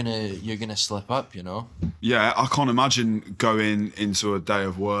when you're gonna slip up, you know? Yeah, I can't imagine going into a day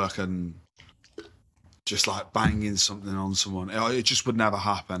of work and just like banging something on someone. It just would never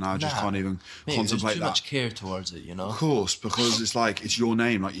happen. I just can't even contemplate that. There's too much care towards it, you know? Of course, because it's like, it's your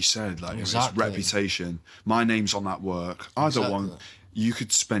name, like you said, like it's reputation. My name's on that work. I don't want... You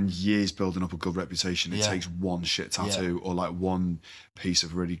could spend years building up a good reputation. It takes one shit tattoo or like one piece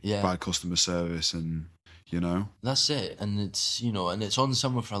of really bad customer service, and you know. That's it, and it's, you know, and it's on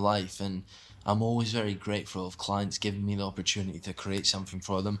someone for life, and I'm always very grateful of clients giving me the opportunity to create something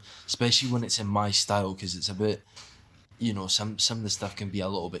for them, especially when it's in my style, because it's a bit, you know, some of the stuff can be a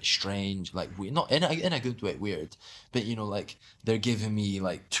little bit strange, like weird, not in a good way, weird, but you know, like they're giving me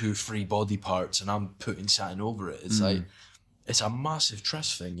like 2 free body parts, and I'm putting something over it. It's like. It's a massive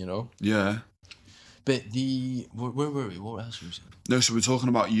trust thing, you know? Yeah. But where were we? What else were we saying? No, so we're talking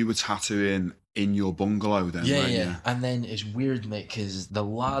about you were tattooing in your bungalow then, yeah, right? Yeah. And then it's weird, mate, because the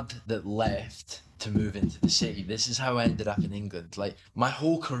lad that left to move into the city, this is how I ended up in England. Like, my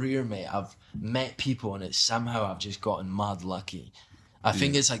whole career, mate, I've met people, and it's somehow I've just gotten mad lucky. I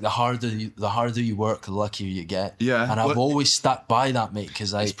think it's like the harder you work, the luckier you get. Yeah. And I've always stuck by that, mate,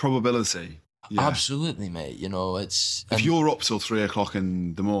 because it's probability. Yeah. Absolutely, mate. You know, it's... If you're up till 3 o'clock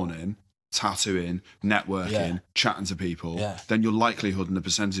in the morning, tattooing, networking, chatting to people, then your likelihood and the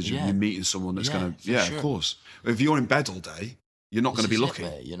percentage of you meeting someone that's going to... Yeah, sure. Of course. If you're in bed all day, you're not going to be lucky.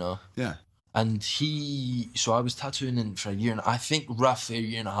 Mate, you know? Yeah. And so I was tattooing in for a year, and I think roughly a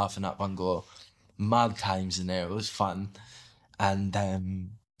year and a half in that bungalow. Mad times in there. It was fun. And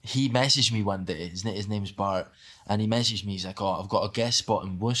he messaged me one day. His name's Bart. And he messaged me. He's like, "Oh, I've got a guest spot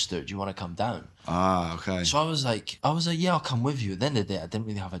in Worcester. Do you want to come down?" Ah, okay. So I was like, yeah, I'll come with you. At the end of the day, I didn't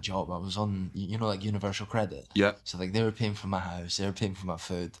really have a job. I was on, like universal credit. Yeah. So like they were paying for my house. They were paying for my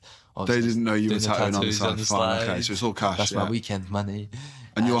food. Obviously, they didn't know you were tattooing on the side. Fine, okay. So it's all cash. That's my weekend money.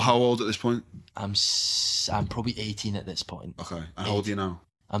 And you're how old at this point? I'm probably 18 at this point. Okay. And how old are you now?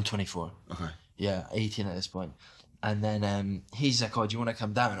 I'm 24. Okay. Yeah, 18 at this point. And then he's like, "Oh, do you want to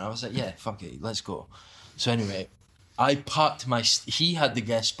come down?" And I was like, "Yeah, fuck it, let's go." So anyway, I parked he had the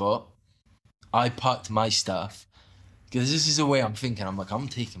guest spot. I packed my stuff because this is the way I'm thinking. I'm like, I'm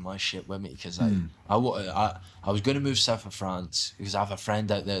taking my shit with me because I was going to move south of France because I have a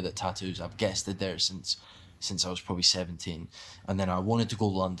friend out there that tattoos. I've guested there since I was probably 17, and then I wanted to go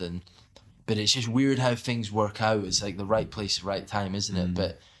to London, but it's just weird how things work out. It's like the right place, the right time, isn't it?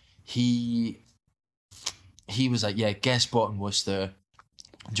 But he was like, "Yeah, guest spot in Worcester.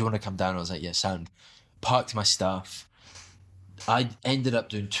 Do you want to come down?" I was like, "Yeah, sound." Packed my stuff. I ended up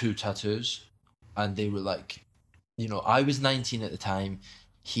doing 2 tattoos. And they were like, I was 19 at the time.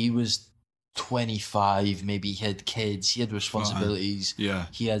 He was 25. Maybe he had kids. He had responsibilities. Yeah.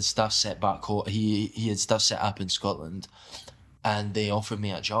 He had stuff set back home. He had stuff set up in Scotland. And they offered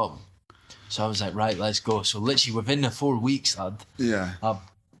me a job. So I was like, right, let's go. So literally within the 4 weeks, lad, I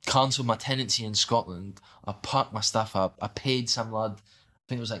cancelled my tenancy in Scotland. I packed my stuff up. I paid some lad, I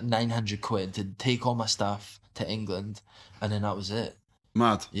think it was like 900 quid to take all my stuff to England. And then that was it.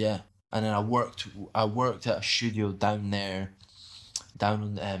 Mad. Yeah. And then I worked at a studio down there, down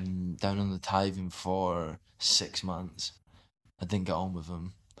on the Tithing for 6 months. I didn't get on with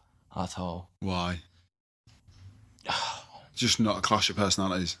them at all. Why? Just not a clash of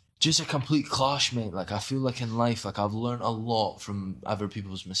personalities. Just a complete clash, mate. Like I feel like in life, like I've learned a lot from other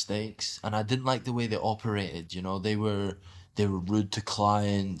people's mistakes, and I didn't like the way they operated. They were rude to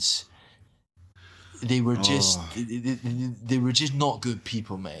clients. They were just they were just not good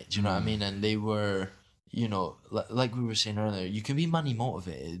people, mate. Do you know what I mean? And they were, like we were saying earlier, you can be money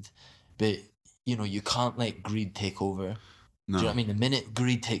motivated, but you can't let greed take over. No. Do you know what I mean? The minute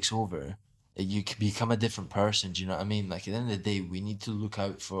greed takes over, you can become a different person. Do you know what I mean? Like at the end of the day, we need to look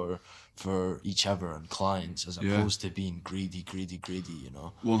out for each other and clients as opposed to being greedy.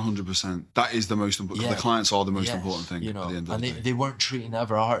 100%. That is the most important. The clients are the most important thing at the end of the day. They weren't treating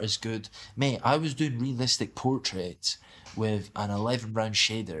other artists good. Mate, I was doing realistic portraits with an 11 round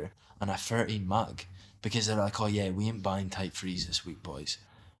shader and a 13 mag because they're like, "Oh yeah, we ain't buying Type 3s this week, boys."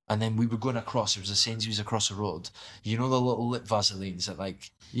 And then we were going across. There was a Sainsbury's across the road. The little lip Vaselines that like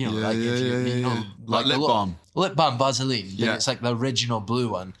lip balm. Lip balm Vaseline. Yeah. It's like the original blue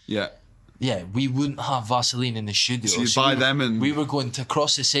one. Yeah. Yeah, we wouldn't have Vaseline in the studio. So you buy them and... We were going to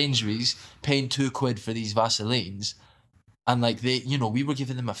cross the Sainsbury's, paying £2 for these Vaselines. And like we were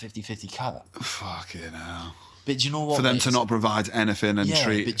giving them a 50-50 cut. Fucking hell. But do you know what, for them mate, to not provide anything and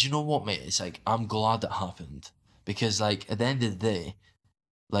treat... but do you know what, mate? It's like, I'm glad it happened. Because like, at the end of the day,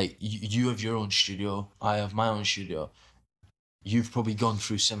 like, you have your own studio, I have my own studio. You've probably gone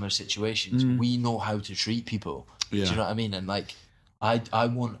through similar situations. We know how to treat people. Yeah. Do you know what I mean? And like, I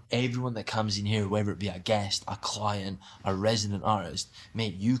want everyone that comes in here, whether it be a guest, a client, a resident artist,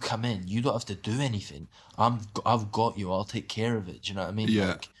 mate, you come in, you don't have to do anything. I've got you, I'll take care of it. Do you know what I mean? Yeah.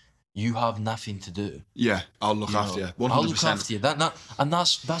 Like, you have nothing to do. Yeah, I'll look after you. 100%. I'll look after you.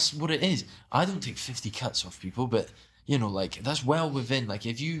 That's what it is. I don't take 50 cuts off people, but like that's well within. Like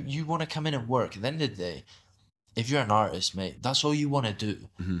if you want to come in and work, at the end of the day, if you're an artist, mate, that's all you want to do.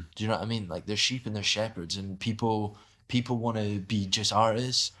 Mm-hmm. Do you know what I mean? Like they're sheep and they're shepherds, and people want to be just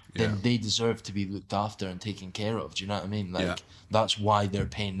artists, then they deserve to be looked after and taken care of. Do you know what I mean? Like that's why they're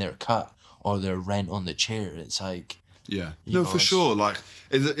paying their cut or their rent on the chair. It's like, for sure. Like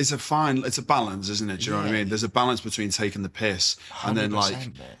it's a balance, isn't it? Do you know what I mean? There's a balance between taking the piss and then like,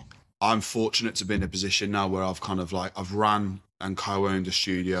 mate. I'm fortunate to be in a position now where I've kind of like, I've ran and co-owned a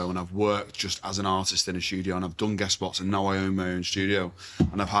studio, and I've worked just as an artist in a studio, and I've done guest spots, and now I own my own studio,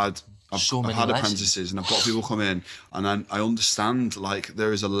 and I've had apprentices, and I've got people come in, and then I understand like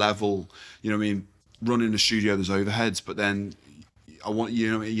there is a level, you know what I mean, running a studio, there's overheads, but then I want,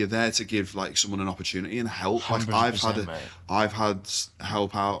 you know, you're there to give like someone an opportunity and help. Like I've had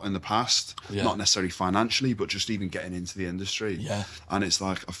help out in the past, not necessarily financially, but just even getting into the industry. Yeah. And it's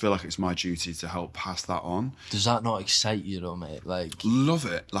like, I feel like it's my duty to help pass that on. Does that not excite you though, mate? Like, love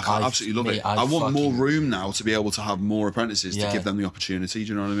it. Like, I absolutely love it. I want more room now to be able to have more apprentices to give them the opportunity. Do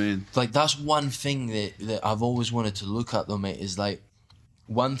you know what I mean? Like, that's one thing that I've always wanted to look at though, mate, is like,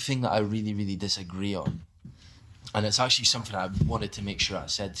 one thing that I really, really disagree on, and it's actually something I wanted to make sure I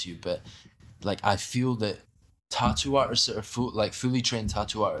said to you, but like, I feel that tattoo artists that are fully trained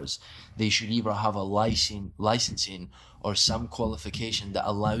tattoo artists, they should either have a licensing or some qualification that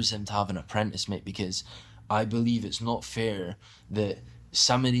allows them to have an apprentice, mate, because I believe it's not fair that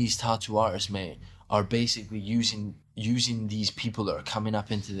some of these tattoo artists, mate, are basically using these people that are coming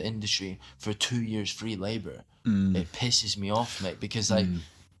up into the industry for 2 years free labor. It pisses me off, mate, because like,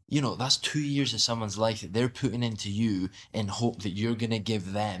 you know, that's 2 years of someone's life that they're putting into you in hope that you're going to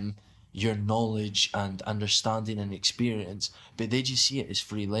give them your knowledge and understanding and experience, but they just see it as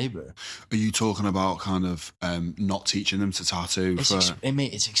free labor. Are you talking about kind of not teaching them to tattoo?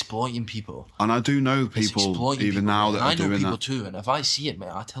 Mate, it's exploiting people. And I do know people even now that are doing that. I know people too, and if I see it,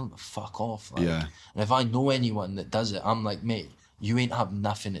 mate, I tell them to fuck off. Like, yeah. And if I know anyone that does it, I'm like, mate, you ain't have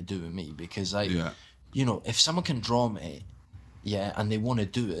nothing to do with me, because like, you know, if someone can draw, mate, and they want to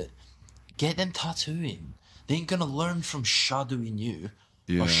do it, get them tattooing. They ain't gonna learn from shadowing you.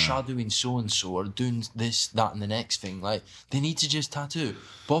 Or shadowing so-and-so, or doing this, that, and the next thing. Like, they need to just tattoo.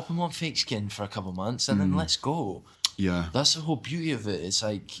 Bop them on fake skin for a couple months, and then let's go. Yeah. That's the whole beauty of it. It's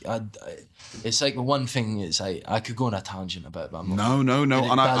like, it's like the one thing, it's like, I could go on a tangent about it, but I'm not. No. And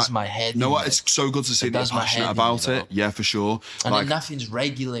it does my head. No, it's so good to see that you're passionate about it. Yeah, for sure. And like, nothing's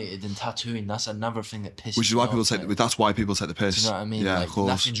regulated in tattooing. That's another thing that pisses me off. Which is why people take, that's why people take the piss. Do you know what I mean? Yeah, like, of course.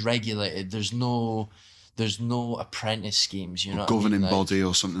 Nothing's regulated. There's no apprentice schemes, you know, governing what I mean? Like, body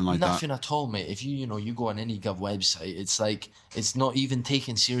or something like that. Nothing at all, mate. If you go on any gov website, it's like, it's not even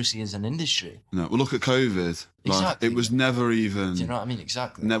taken seriously as an industry. No, well, look at COVID. Like, exactly. It was never even. Do you know what I mean?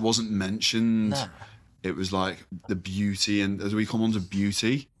 Exactly. And that wasn't mentioned. Nah. It was like the beauty, and as we come on to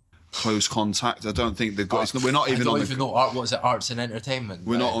beauty, close contact. I don't think they've got. We're not even. I don't even know art. What is it? Arts and entertainment.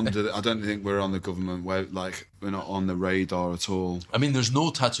 We're not under. I don't think we're on the government web. Like, we're not on the radar at all. I mean, there's no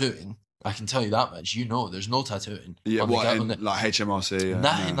tattooing. I can tell you that much. You know, there's no tattooing. Yeah, like HMRC?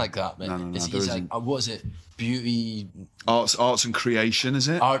 Nothing like that, man. No, it's like, what is it? Beauty... Arts and creation, is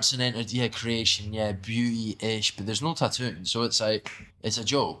it? Arts and creation, beauty-ish, but there's no tattooing. So it's like, it's a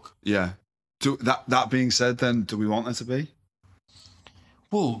joke. Yeah. That being said, then, do we want there to be?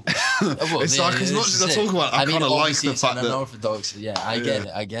 Well, it's like, as much as I talk about it, I kind of like the fact that... unorthodox, I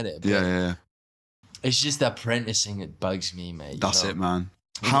get it. But yeah. It's just the apprenticing that bugs me, mate. That's it, man.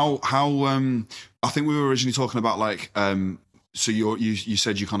 How I think we were originally talking about like so you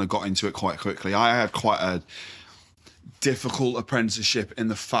said you kind of got into it quite quickly. I had quite a difficult apprenticeship in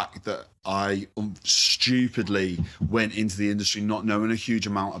the fact that I stupidly went into the industry not knowing a huge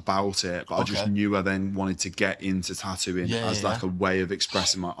amount about it, but I just knew I then wanted to get into tattooing as like a way of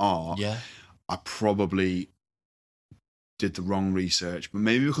expressing my art. Yeah. I probably did the wrong research, but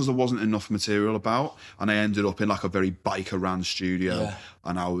maybe because there wasn't enough material about, and I ended up in like a very biker ran studio,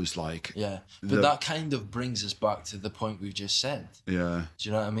 and I was like, but that kind of brings us back to the point we've just said. Yeah. Do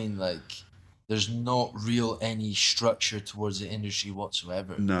you know what I mean? Like, there's not any structure towards the industry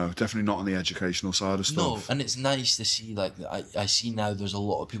whatsoever. No, definitely not on the educational side of stuff. No, and it's nice to see, like, I see now there's a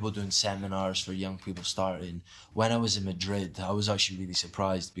lot of people doing seminars for young people starting. When I was in Madrid, I was actually really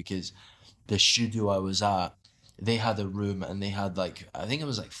surprised, because the studio I was at, they had a room, and they had like, I think it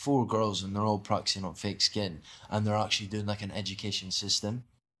was like 4 girls, and they're all practicing on fake skin, and they're actually doing like an education system.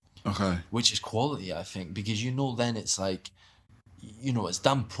 Okay. Which is quality, I think, because, you know, then it's like, you know, it's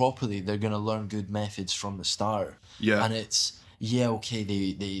done properly. They're going to learn good methods from the start. Yeah. And it's,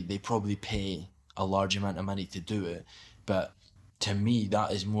 they probably pay a large amount of money to do it, but to me,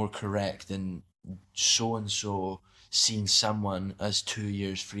 that is more correct than so-and-so seeing someone as 2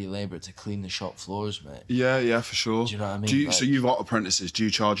 years free labour to clean the shop floors, mate. Yeah, for sure. Do you know what I mean? So you've got apprentices. Do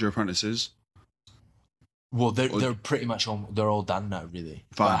you charge your apprentices? Well, they're pretty much they're all done now, really.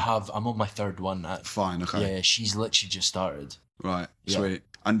 Fine. But I'm on my 3rd one now. Fine, okay. Yeah, she's literally just started. Right, sweet.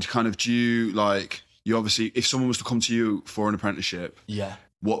 And kind of, do you like, you obviously, if someone was to come to you for an apprenticeship,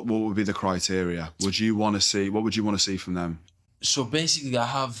 what would be the criteria? What would you want to see from them? So basically, I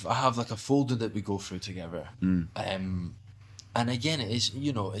have like a folder that we go through together, and again,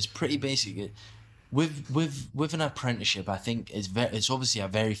 it's pretty basic. With an apprenticeship, I think it's obviously a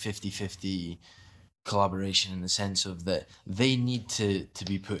very 50-50 collaboration, in the sense of that they need to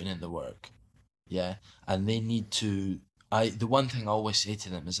be putting in the work, and they need to the one thing I always say to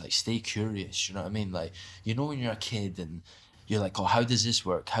them is like, stay curious. You know what I mean? Like, you know, when you're a kid and you're like, oh, how does this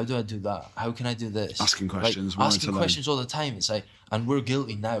work? How do I do that? How can I do this? Asking questions. Like, asking questions all the time. It's like, and we're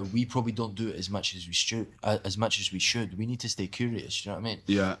guilty now. We probably don't do it as much as we should. We need to stay curious. You know what I mean?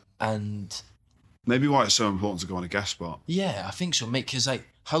 Yeah. And maybe why it's so important to go on a guest spot. Yeah, I think so, mate. Because like,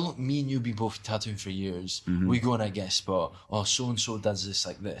 how long me and you been both tattooing for years? We go on a guest spot. Oh, so and so does this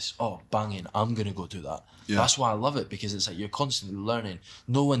like this. Oh, banging! I'm gonna go do that. Yeah. That's why I love it, because it's like you're constantly learning.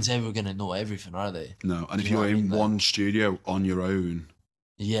 No one's ever gonna know everything, are they? No, and if you're in one studio on your own,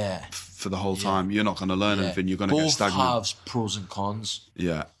 yeah, for the whole time, you're not gonna learn anything. You're gonna get stagnant. Both have pros and cons.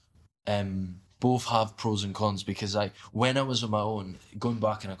 Yeah. Both have pros and cons, because like when I was on my own, going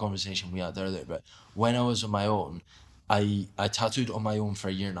back in a conversation we had earlier, but when I was on my own, I tattooed on my own for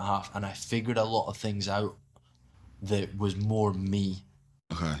a year and a half, and I figured a lot of things out that was more me.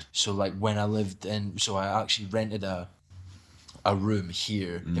 Okay. So like when I lived in, so I actually rented a room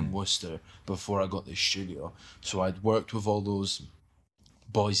here in Worcester before I got the studio. So I'd worked with all those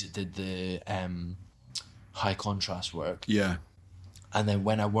boys that did the high contrast work. Yeah. And then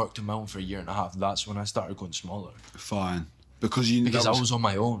when I worked on my own for a year and a half, that's when I started going smaller. Fine. Because I was on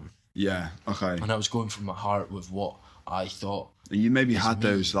my own. Yeah, okay. And I was going from my heart with what I thought. You maybe had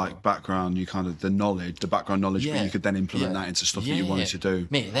those like background, the background knowledge, Yeah. but you could then implement that into stuff that you wanted to do.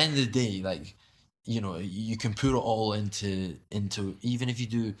 Mate, at the end of the day, like, you know, you can put it all into even if you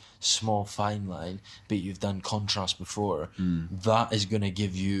do small fine line, but you've done contrast before, that is going to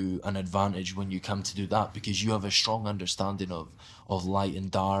give you an advantage when you come to do that, because you have a strong understanding of light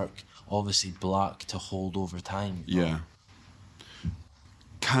and dark, obviously black to hold over time. Yeah.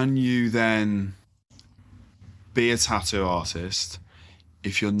 Can you then be a tattoo artist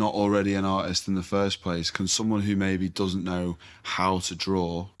if you're not already an artist in the first place? Can someone who maybe doesn't know how to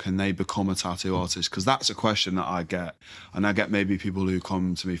draw, can they become a tattoo artist? Because that's a question that I get. And I get maybe people who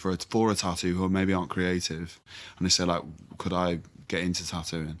come to me for a tattoo who maybe aren't creative, and they say like, could I get into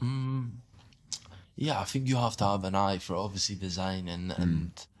tattooing? Yeah, I think you have to have an eye for obviously design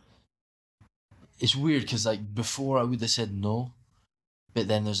and it's weird because like before I would have said no, but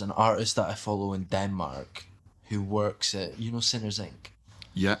then there's an artist that I follow in Denmark who works at, you know, Sinners Inc.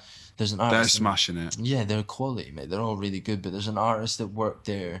 Yeah. There's an artist. They're smashing it. Yeah, they're quality, mate. They're all really good. But there's an artist that worked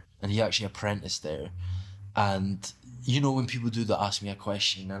there, and he actually apprenticed there. And you know when people do that, ask me a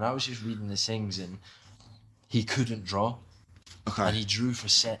question, and I was just reading the things, and he couldn't draw. Okay. And he drew for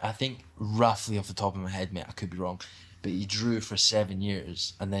I think roughly off the top of my head, mate, I could be wrong, but he drew for 7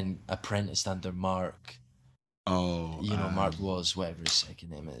 years and then apprenticed under Mark. Oh, you know, Mark was whatever his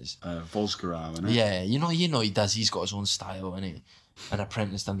second name is. Volskarau, isn't it? Yeah, you know he does. He's got his own style, and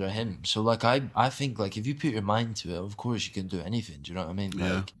apprenticed under him. So like I think like if you put your mind to it, of course you can do anything. Do you know what I mean?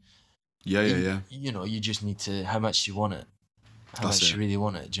 Like, yeah. You know, you just need to. How much do you want it? How much you really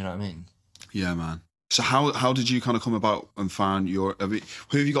want it? Do you know what I mean? Yeah, man. So how did you kind of come about and find who have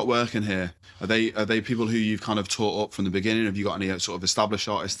you got working here? Are they people who you've kind of taught up from the beginning? Have you got any sort of established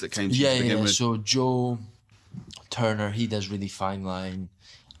artists that came to you to begin with? So Joe Turner, he does really fine line,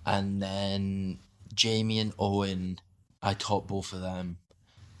 and then Jamie and Owen, I taught both of them,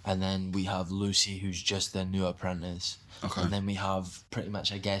 and then we have Lucy, who's just a new apprentice. Okay. And then we have pretty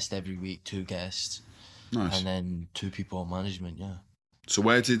much a guest every week, 2 guests. Nice. And then 2 people on management, yeah. So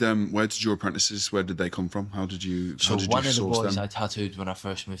where did your apprentices, where did they come from? How did you source them? So one of the boys I tattooed when I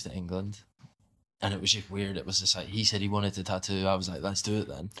first moved to England, and it was just weird. It was just like, he said he wanted to tattoo. I was like, let's do it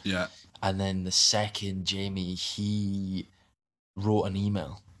then. Yeah. And then the second, Jamie, he wrote an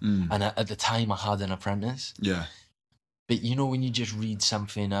email. And at the time I had an apprentice. Yeah. But you know when you just read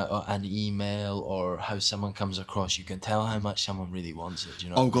something, an email or how someone comes across, you can tell how much someone really wants it. Do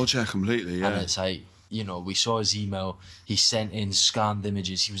you know? Oh, God, yeah, completely, yeah. And it's like, you know, we saw his email. He sent in scanned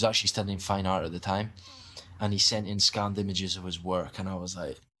images. He was actually studying fine art at the time. And he sent in scanned images of his work. And I was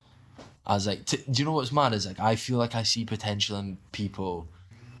like, do you know what's mad? Is like, I feel like I see potential in people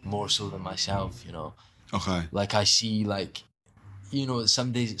more so than myself, you know? Okay. Like I see like, you know,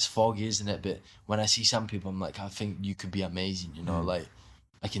 some days it's foggy, isn't it? But when I see some people, I'm like, I think you could be amazing, you know? Like,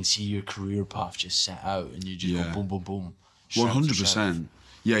 I can see your career path just set out and you just go boom, boom, boom. 100%.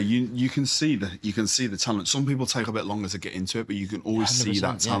 Yeah, you can see the talent. Some people take a bit longer to get into it, but you can always see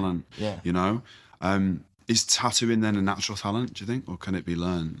that talent. Yeah. You know, is tattooing then a natural talent? Do you think, or can it be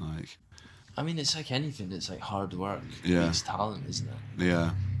learned? Like, I mean, it's like anything. It's like hard work. Yeah, it's talent, isn't it?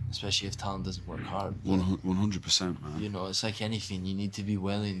 Yeah. Especially if talent doesn't work hard. 100%, man. You know, it's like anything. You need to be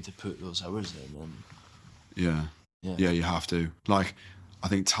willing to put those hours in. And yeah, you have to. Like, I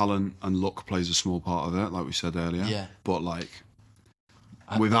think talent and luck plays a small part of it, like we said earlier. Yeah. But like,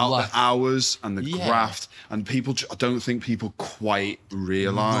 without the hours and the graft, and people, I don't think people quite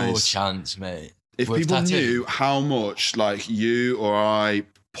realise. No chance, mate. If With people tattoo. knew how much like you or I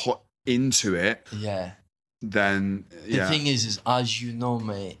put into it, then the thing is as you know,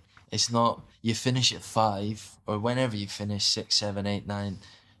 mate, it's not you finish at 5 or whenever you finish 6, 7, 8, 9,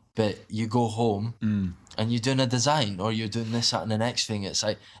 but you go home and you're doing a design or you're doing this, that, and the next thing. It's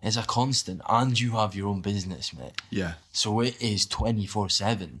like it's a constant, and you have your own business, mate. Yeah. So it is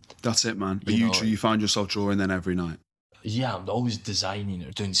 24/7. That's it, man. But you find yourself drawing then every night. Yeah, I'm always designing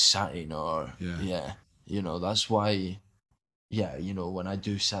or doing satin or you know, that's why. Yeah, you know, when I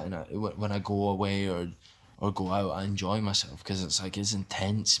do satin, when I go away or go out, I enjoy myself because it's like it's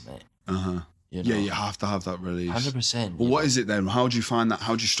intense, mate. You know? Yeah, you have to have that release. 100%. Well, what is it then? How do you find that?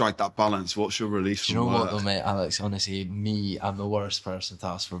 How do you strike that balance? What's your release Do you from know work? what though, mate? Alex, honestly, I'm the worst person to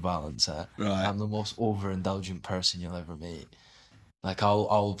ask for balance. Right. I'm the most overindulgent person you'll ever meet. Like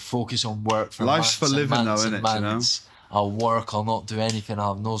I'll focus on work for life's for living though, isn't it? You know? I'll work. I'll not do anything.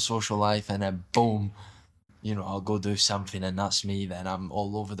 I'll have no social life, and then boom, you know, I'll go do something, and that's me. Then I'm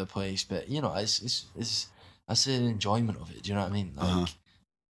all over the place. But you know, it's that's the enjoyment of it. Do you know what I mean? Like,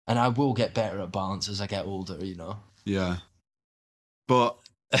 and I will get better at balance as I get older. You know. Yeah. But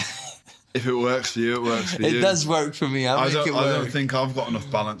if it works for you, it works for you. It does work for me. I don't think I've got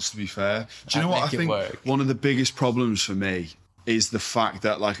enough balance, to be fair. Do you know what I think? One of the biggest problems for me is the fact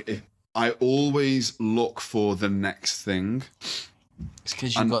that like if I always look for the next thing. It's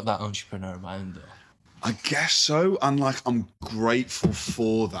because you've got that entrepreneur mind, though. I guess so, and like I'm grateful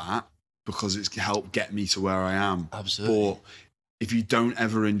for that because it's helped get me to where I am. Absolutely. But if you don't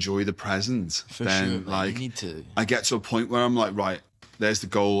ever enjoy the present, then like you need to. I get to a point where I'm like, right, there's the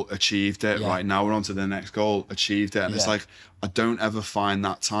goal, achieved it. Right, now we're on to the next goal, achieved it, and it's like I don't ever find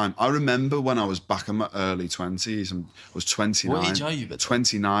that time. I remember when I was back in my early 20s and I was 29. What age are you?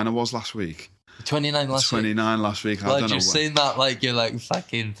 29 I was last week. 29 last week. 29 last week. Like I don't know. You're saying that like you're like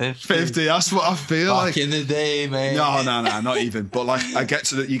fucking 50. 50. That's what I feel like. Back in the day, mate. No, not even. But like, you get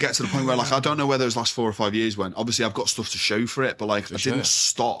to the point where like I don't know where those last 4 or 5 years went. Obviously, I've got stuff to show for it, but like I didn't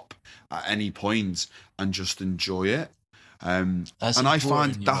stop at any point and just enjoy it. And I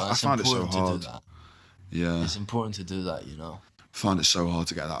find that I find it so hard. Yeah, it's important to do that. You know, I find it so hard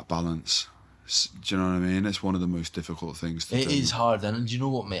to get that balance. Do you know what I mean? It's one of the most difficult things to do. It is hard, and do you know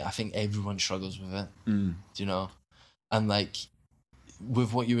what, mate? I think everyone struggles with it. Do you know? And like,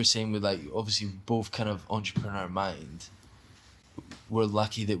 with what you were saying, with like, obviously both kind of entrepreneur mind, we're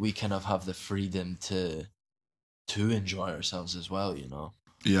lucky that we kind of have the freedom to enjoy ourselves as well. You know?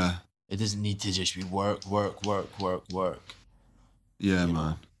 Yeah. It doesn't need to just be work. Yeah,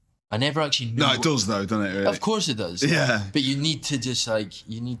 man. I never actually knew. No, it does though, doesn't it? Really? Of course it does. Yeah. But you need to just like,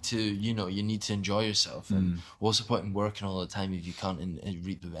 you need to enjoy yourself. And what's the point in working all the time if you can't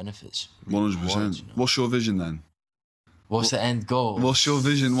reap the benefits? 100%. You know? What's your vision then? What's the end goal? What's your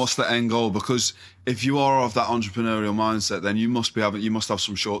vision? What's the end goal? Because if you are of that entrepreneurial mindset, then you must have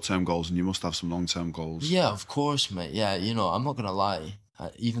some short-term goals and you must have some long-term goals. Yeah, of course, mate. Yeah, you know, I'm not gonna lie.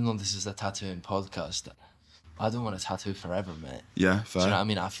 Even though this is a tattooing podcast, I don't want to tattoo forever, mate. Yeah, fair. Do you know what I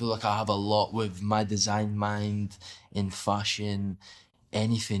mean? I feel like I have a lot with my design mind, in fashion,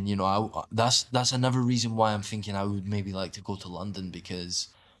 anything. You know, that's another reason why I'm thinking I would maybe like to go to London, because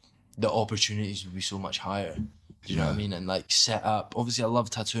the opportunities would be so much higher. Do you know what I mean? And like set up. Obviously, I love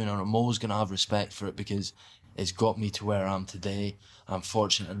tattooing, and I'm always gonna have respect for it because it's got me to where I am today. I'm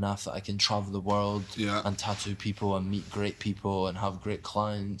fortunate enough that I can travel the world and tattoo people and meet great people and have great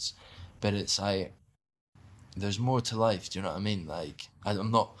clients. But it's like, there's more to life. Do you know what I mean? Like,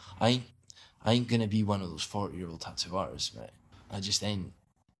 I ain't gonna be one of those 40-year-old tattoo artists, mate. I just ain't.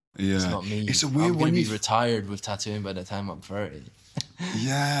 Yeah. It's not me. It's a weird I'm when gonna be retired with tattooing by the time I'm 30.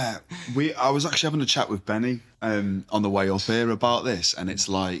 Yeah. I was actually having a chat with Benny on the way up here about this, and it's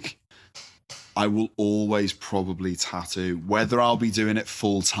like, I will always probably tattoo, whether I'll be doing it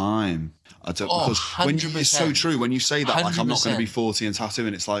full time. I don't, because 100%. It's so true when you say that, 100%. like I'm not going to be 40 and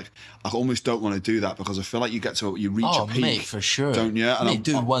tattooing. It's like I almost don't want to do that because I feel like you reach a peak, mate, for sure, don't you? And mate,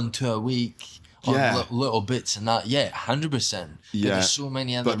 do 1-2 a week, on little bits and that. Yeah, 100%. Yeah, but there's so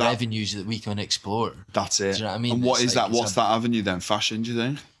many other avenues that we can explore. That's it. Do you know what I mean? And what is that? What's that avenue then? Fashion? Do you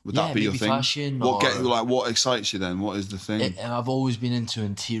think? Would that be your thing? Fashion. What excites you then? What is the thing? I've always been into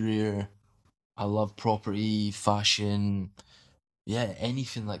interior. I love property, fashion,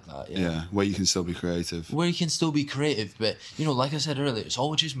 anything like that. Yeah, where you can still be creative. Where you can still be creative, but you know, like I said earlier, it's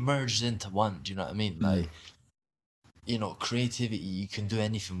all just merged into one. Do you know what I mean? Like, you know, creativity, you can do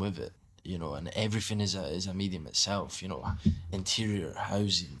anything with it. You know, and everything is a medium itself. You know, interior,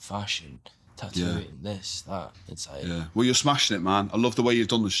 housing, fashion, tattooing, this, that. It's like... Yeah. Well, you're smashing it, man. I love the way you've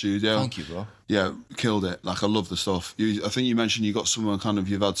done the studio. Thank you, bro. Yeah, killed it. Like, I love the stuff. I think you mentioned you got someone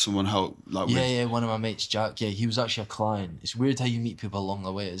you've had someone help, like... Yeah, one of my mates, Jack, he was actually a client. It's weird how you meet people along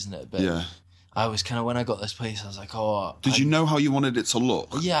the way, isn't it? But yeah. I was kind of, when I got this place, I was like, oh... Did you know how you wanted it to look?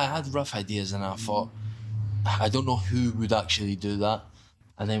 Yeah, I had rough ideas, and I thought, I don't know who would actually do that.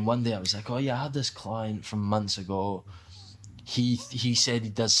 And then one day I was like, oh yeah, I had this client from months ago. He said he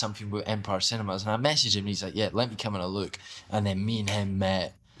does something with Empire Cinemas, and I messaged him, and he's like, yeah, let me come and a look. And then me and him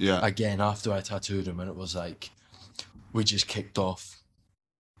met again after I tattooed him, and it was like, we just kicked off.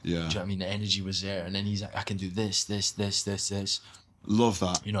 Yeah. Do you know what I mean? The energy was there, and then he's like, I can do this. Love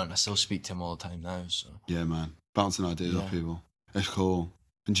that. You know, and I still speak to him all the time now. So yeah, man, bouncing ideas off people. It's cool.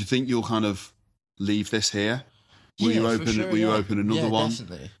 And do you think you'll kind of leave this here? Will you open another one?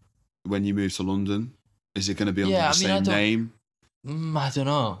 Definitely. When you move to London, is it going to be under the same name? I don't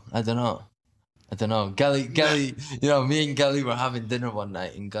know. Gully, you know, me and Gully were having dinner one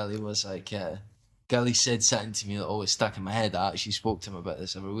night, and Gully was like, Gully said something to me that always stuck in my head. I actually spoke to him about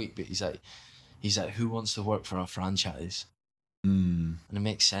this every week, but he's like, who wants to work for a franchise? And it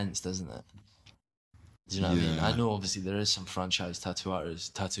makes sense, doesn't it? Do you know what I mean? I know obviously there is some franchise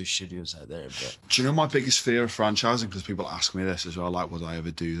tattoo studios out there, but... Do you know my biggest fear of franchising? Because people ask me this as well, like, would I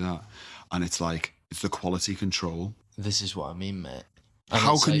ever do that? And it's like, it's the quality control. This is what I mean, mate. And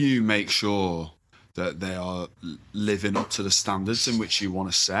how can you make sure that they are living up to the standards in which you want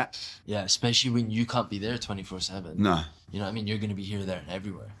to set? Yeah, especially when you can't be there 24/7. No. You know what I mean? You're going to be here, there, and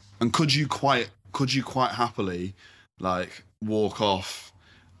everywhere. And could you quite happily, like, walk off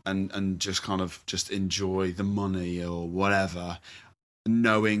and just kind of just enjoy the money or whatever,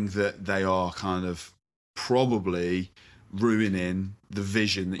 knowing that they are kind of probably ruining the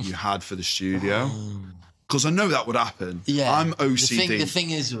vision that you had for the studio? Because I know that would happen. Yeah. I'm OCD. The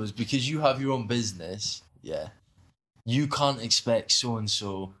thing is, though, is because you have your own business, you can't expect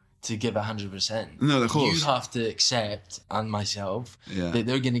so-and-so to give 100%. No, of course. You have to accept, and myself, that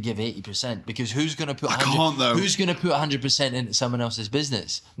they're going to give 80%, because who's going to put? Who's going to put 100% into someone else's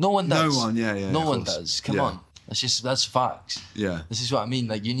business? No one does. No one, No one does. Come on, that's facts. Yeah. This is what I mean.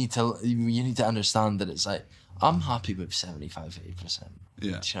 Like, you need to understand that it's like, I'm happy with 75-80%. Yeah. Do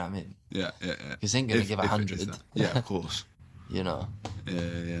you know what I mean? Yeah. Because they ain't going to give 100. Yeah, of course. You know.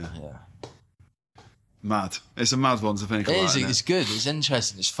 Yeah. Mad. It's a mad one to think about. It's good. It's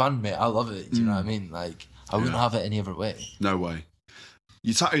interesting. It's fun, mate. I love it. Do you know what I mean? Like, I wouldn't have it any other way. No way.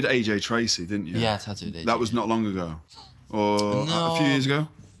 You tattooed AJ Tracy, didn't you? Yeah, I tattooed AJ. That was not long ago, or a few years ago.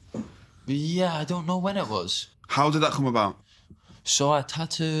 Yeah, I don't know when it was. How did that come about? So I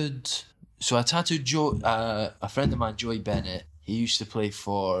tattooed Joe. A friend of mine, Joey Bennett. He used to play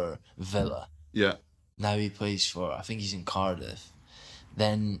for Villa. Yeah. Now he plays for, I think he's in Cardiff.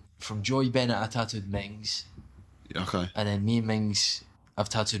 Then from Joey Bennett, I tattooed Mings. Okay. And then me and Mings, I've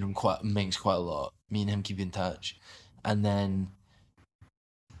tattooed Mings quite a lot. Me and him keep in touch. And then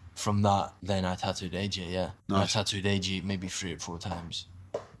from that, then I tattooed AJ, yeah. Nice. I tattooed AJ maybe 3 or 4 times.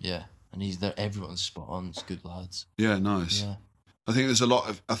 Yeah. And he's there. Everyone's spot on. It's good lads. Yeah, nice. Yeah. I think there's a lot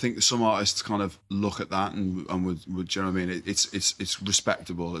of. I think some artists kind of look at that and would do you know what I mean? It's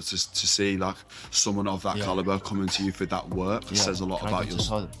respectable. It's just to see like someone of that caliber coming to you for that work. It says a lot about your.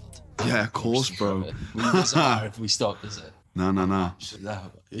 Yeah, of course, bro. It doesn't matter if we stop, does it? No. Are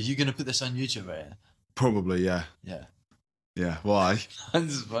you gonna put this on YouTube, right? Probably, yeah. Yeah. Yeah. Why? I'm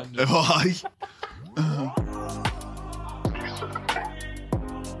just wondering. Why?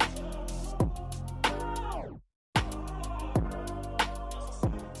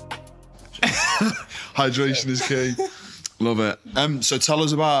 Hydration is key. Love it. So tell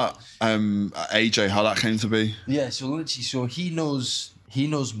us about AJ, how that came to be. Yeah, so literally, he knows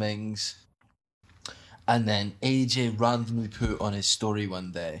Mings, and then AJ randomly put on his story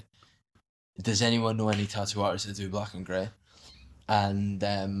one day, does anyone know any tattoo artists that do black and grey? And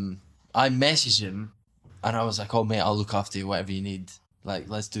I messaged him, and I was like, oh mate, I'll look after you, whatever you need, like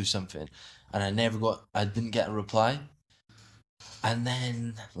let's do something. And I didn't get a reply. And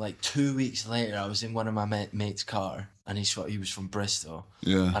then, like 2 weeks later, I was in one of my mate's car, and he was from Bristol.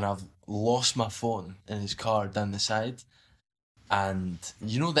 Yeah. And I've lost my phone in his car down the side. And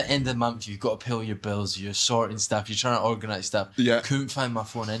you know, the end of the month, you've got to pay all your bills, you're sorting stuff, you're trying to organise stuff. Yeah. Couldn't find my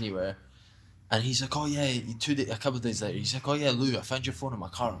phone anywhere. And he's like, oh yeah, a couple of days later, he's like, oh yeah, Lou, I found your phone in my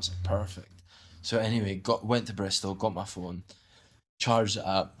car. I was like, perfect. So anyway, went to Bristol, got my phone, charged it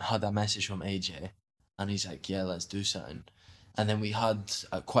up, had a message from AJ, and he's like, yeah, let's do something. And then we had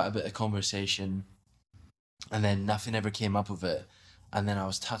quite a bit of conversation, and then nothing ever came up of it. And then I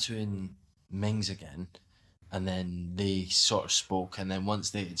was tattooing Mings again, and then they sort of spoke, and then once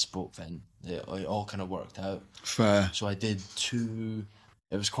they had spoke, then it all kind of worked out. Fair. So I did 2.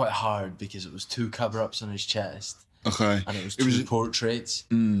 It was quite hard because it was 2 cover-ups on his chest. Okay. And it was 2 portraits.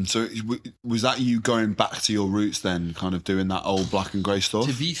 So was that you going back to your roots then, kind of doing that old black and grey stuff?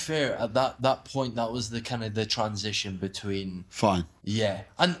 To be fair, at that point, that was the kind of the transition between... Fine. Yeah.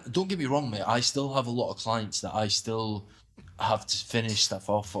 And don't get me wrong, mate, I still have a lot of clients that I still have to finish stuff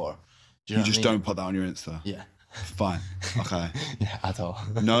off for. Do you know just what I mean? don't put that on your Insta? Yeah. Fine. Okay. Yeah, at all.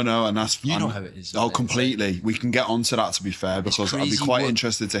 No, and that's... You know how it is. Oh, completely. We can get onto that, to be fair, because I'd be quite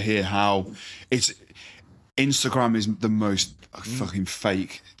interested to hear how it's... Instagram is the most fucking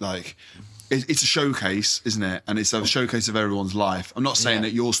fake, like... It's a showcase, isn't it? And it's a showcase of everyone's life. I'm not saying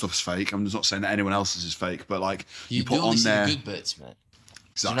that your stuff's fake. I'm just not saying that anyone else's is fake, but like you put on there... You only see the good bits, man.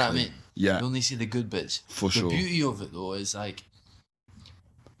 Exactly. Do you know what I mean? Yeah. You only see the good bits. For sure. The beauty of it, though, is like...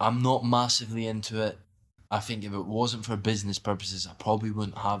 I'm not massively into it. I think if it wasn't for business purposes, I probably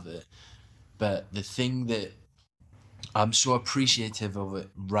wouldn't have it. But the thing that I'm so appreciative of it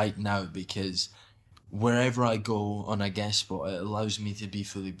right now, because wherever I go on a guest spot, it allows me to be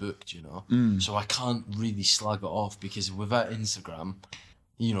fully booked, you know? So I can't really slug it off, because without Instagram,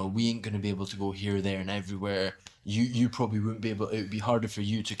 you know, we ain't going to be able to go here, there and everywhere. You probably wouldn't be able... It would be harder for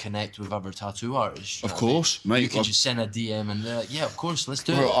you to connect with other tattoo artists. Of course, mate. You could just send a DM and they're like, yeah, of course, let's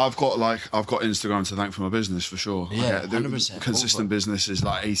do it. I've got Instagram to thank for my business, for sure. Yeah, 100%. Consistent business is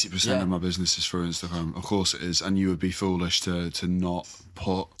like 80% of my business is through Instagram. Of course it is. And you would be foolish to not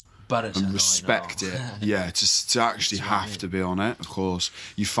put... But it's and respect it. Yeah, to actually have to be on it, of course.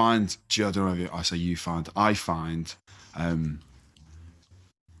 You find... I don't know if I say you find... I find...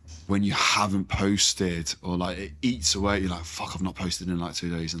 when you haven't posted, or like it eats away, you're like, fuck, I've not posted in like 2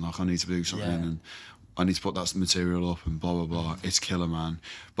 days, and like I need to do something, and I need to put that material up, and blah blah blah. It's killer, man.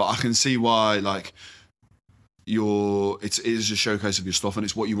 But I can see why, like, it is a showcase of your stuff, and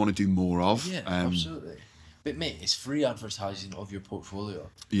it's what you want to do more of. Yeah, absolutely. But mate, it's free advertising of your portfolio.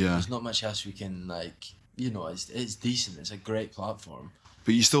 Yeah, there's not much else we can, like, you know, it's decent. It's a great platform.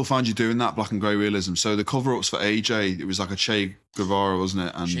 But you still find you're doing that black and grey realism. So the cover-ups for AJ, it was like a Che Guevara, wasn't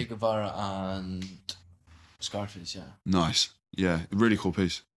it? And Che Guevara and Scarface, yeah. Nice. Yeah, really cool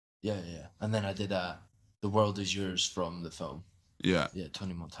piece. Yeah. And then I did The World Is Yours from the film. Yeah. Yeah,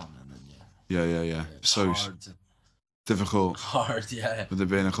 Tony Montana, and then Yeah. So hard. Difficult. Hard, yeah. With it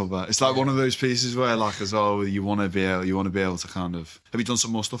being a cover. It's like one of those pieces where, like, as well, you want to be able to kind of... Have you done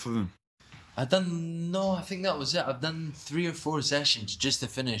some more stuff with him? I think that was it. I've done 3 or 4 sessions just to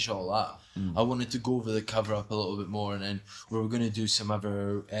finish all that. I wanted to go over the cover up a little bit more, and then we were going to do some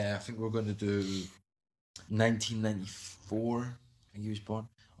other... I think we're going to do 1994, I think he was born,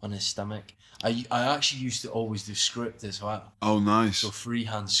 on his stomach. I actually used to always do script as well. Oh, nice. So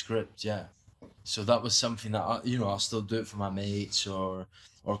freehand script, yeah. So that was something that, I'll still do it for my mates or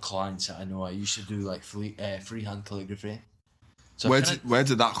clients that I know. I used to do like freehand calligraphy. So where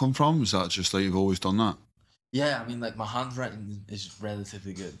did that come from? Was that just like you've always done that? Yeah, I mean, like, my handwriting is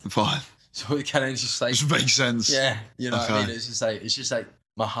relatively good. Fine. So it kind of just like... It makes sense. Yeah, you know what I mean? It's just like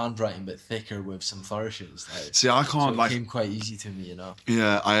my handwriting, but thicker with some flourishes. Like, see, I can't, so it came quite easy to me, you know?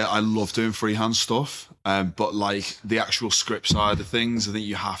 Yeah, I love doing freehand stuff, but like the actual script side of things, I think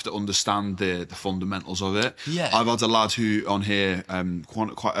you have to understand the fundamentals of it. Yeah. I've had a lad who on here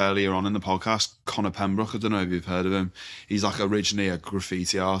quite earlier on in the podcast, Connor Pembroke, I don't know if you've heard of him. He's like originally a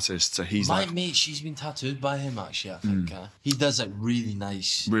graffiti artist, so he's my mate, she's been tattooed by him actually, I think. He does like really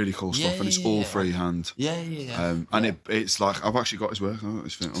nice... Really cool stuff, and it's all freehand. Yeah. And it's like, I've actually got his work on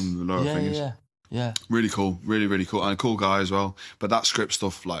the lower fingers. Yeah. Really cool, really cool, and a cool guy as well. But that script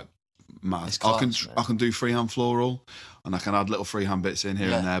stuff, like, mad. I can do freehand floral, and I can add little freehand bits in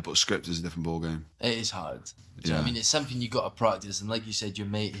here and there. But script is a different ball game. It is hard. Do you know what I mean? It's something you got to practice, and like you said, your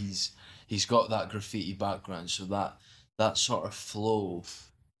mate, he's got that graffiti background, so that sort of flow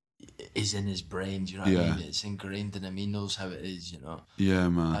is in his brain. Do you know what I mean? It's ingrained in him. He knows how it is. You know. Yeah,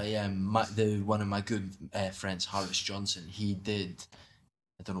 man. One of my good friends, Harris Johnson, he did.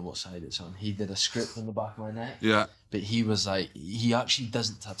 I don't know what side it's on. He did a script on the back of my neck. Yeah. But he was like, he actually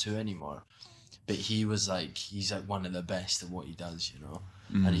doesn't tattoo anymore. But he was like, he's like one of the best at what he does, you know.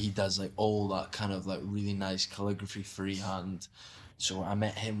 And he does like all that kind of like really nice calligraphy freehand. So I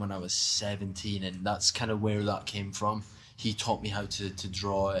met him when I was 17, and that's kind of where that came from. He taught me how to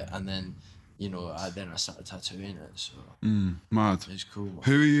draw it, and then, you know, I started tattooing it. So mad. It's cool. Man.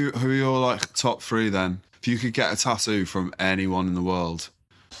 Who are your like top 3 then? If you could get a tattoo from anyone in the world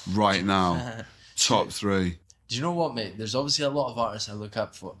right now, top 3. Do you know what, mate? There's obviously a lot of artists I look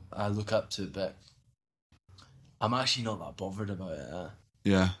up to, but I'm actually not that bothered about it.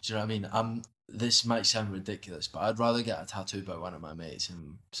 Yeah. Do you know what I mean? this might sound ridiculous, but I'd rather get a tattoo by one of my mates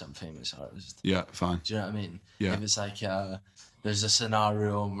than some famous artist. Yeah, fine. Do you know what I mean? Yeah. If it's like, there's a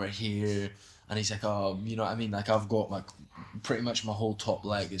scenario and we're here, and he's like, oh, you know what I mean? Like, I've got like pretty much my whole top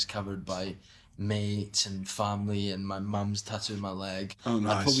leg is covered by mates and family, and my mum's tattooed my leg. Oh,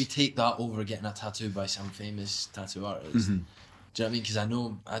 nice. I'd probably take that over getting a tattoo by some famous tattoo artist. Mm-hmm. Do you know what I mean? Because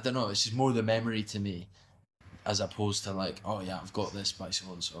I don't know, it's just more the memory to me, as opposed to like, oh yeah, I've got this by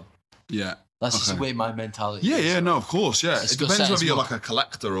so and so. Yeah. That's just the way my mentality is. is. Yeah, no, of course, yeah. It depends whether you're like a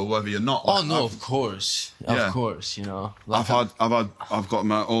collector or whether you're not. Like, oh no, of course, you know. Like I've got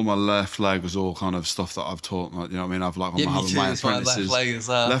all my left leg was all kind of stuff that I've taught. Like, you know what I mean? I've like me having too, my it's my apprentices. left leg is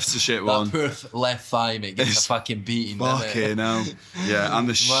left's the shit that one. poor left thigh, mate, gets a fucking beating. Fucking hell. Yeah, and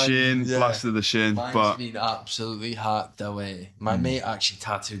the shin, plastered the shin. Mine's been absolutely hacked away. My mate actually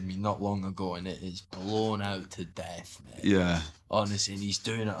tattooed me not long ago, and it is blown out to death, mate. Yeah. Honestly, and he's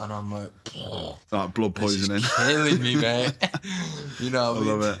doing it, and I'm like, like blood poisoning. This is killing me, mate. You know what I mean?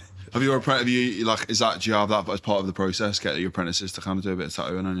 love it. Have you do you have that as part of the process? Get your apprentices to kind of do a bit of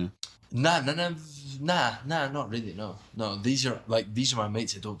tattooing on you? Nah, not really. No. These are my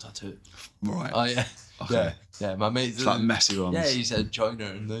mates that don't tattoo. Right. Oh yeah. Okay. Yeah. My mates. It's like messy ones. Yeah, he's a joiner,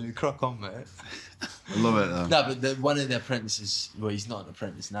 and then crack on, mate. I love it though. No, but one of the apprentices. Well, he's not an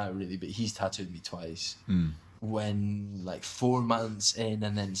apprentice now, really, but he's tattooed me twice. When like 4 months in,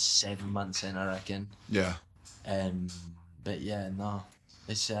 and then 7 months in, I reckon. Yeah. But yeah, no,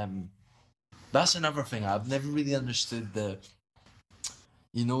 it's that's another thing I've never really understood.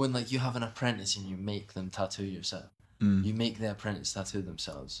 You know, when like you have an apprentice and you make them tattoo yourself, you make the apprentice tattoo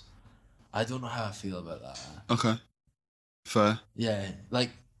themselves. I don't know how I feel about that. Okay. Fair. Yeah,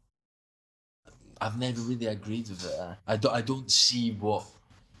 like I've never really agreed with it. I don't see what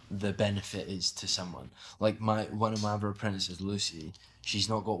the benefit is to someone. Like one of my other apprentices, Lucy, she's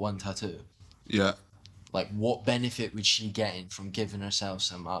not got one tattoo. Yeah. Like, what benefit would she get from giving herself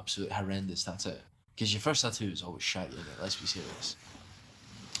some absolute horrendous tattoo? Because your first tattoo is always shite, isn't it? Let's be serious.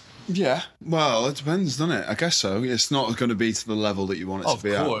 Yeah, well, it depends, doesn't it? I guess so. It's not going to be to the level that you want it to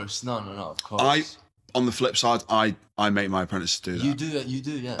be at. Of course, no, of course. On the flip side, I make my apprentices do that. You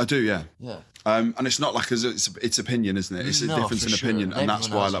do, yeah. I do, yeah. Yeah. And it's not like it's opinion, isn't it? It's a difference in opinion, and that's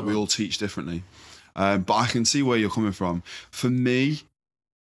why we all teach differently. But I can see where you're coming from. For me,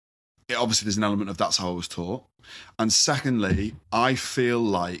 obviously there's an element of that's how I was taught. And secondly, I feel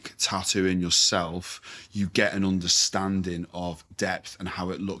like tattooing yourself, you get an understanding of depth and how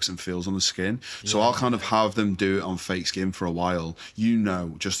it looks and feels on the skin. So I'll kind of have them do it on fake skin for a while. You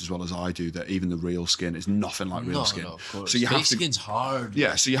know just as well as I do that even the real skin is nothing like real skin. No, of course. So fake skin's hard.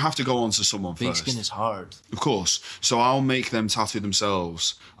 Yeah, so you have to go on to someone fake first. Fake skin is hard. Of course. So I'll make them tattoo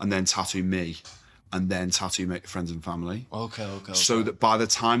themselves and then tattoo me. And then tattoo make friends and family. Okay. So that by the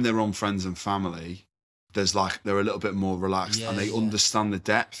time they're on friends and family, they're a little bit more relaxed and they understand the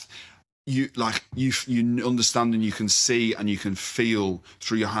depth. You understand and you can see and you can feel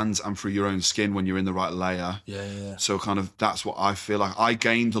through your hands and through your own skin when you're in the right layer. Yeah. So kind of that's what I feel like. I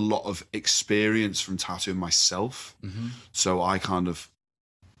gained a lot of experience from tattooing myself. Mm-hmm. So I kind of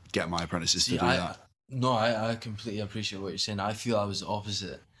get my apprentices to do that. No, I completely appreciate what you're saying. I feel I was the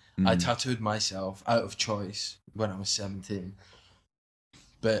opposite. I tattooed myself out of choice when I was 17.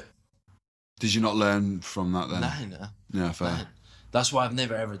 But did you not learn from that then? Nah. Yeah, fair. Nah. That's why I've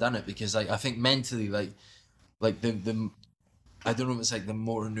never ever done it, because like I think mentally like the I don't know if it's like the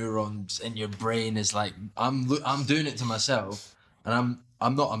motor neurons in your brain is like I'm doing it to myself, and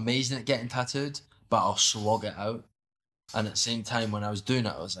I'm not amazing at getting tattooed, but I'll slog it out. And at the same time when I was doing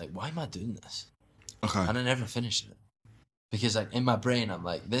it, I was like, why am I doing this? Okay. And I never finished it. Because like in my brain, I'm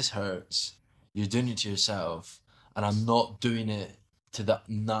like, this hurts. You're doing it to yourself, and I'm not doing it to that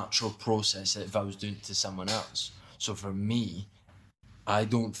natural process that if I was doing it to someone else. So for me, I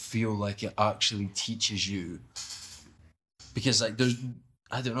don't feel like it actually teaches you. Because like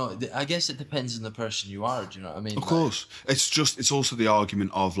I don't know. I guess it depends on the person you are. Do you know what I mean? Of course. It's also the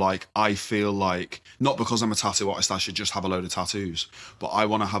argument of like, I feel like, not because I'm a tattoo artist, I should just have a load of tattoos, but I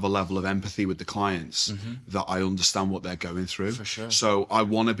want to have a level of empathy with the clients that I understand what they're going through. For sure. So I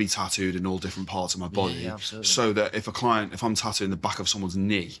want to be tattooed in all different parts of my body. Yeah, absolutely. So that if I'm tattooing the back of someone's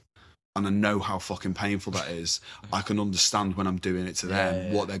knee, and I know how fucking painful that is, I can understand when I'm doing it to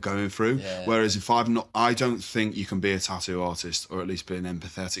them what they're going through. Yeah. Whereas if I don't think you can be a tattoo artist, or at least be an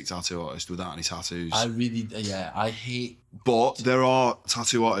empathetic tattoo artist without any tattoos. I hate. But there are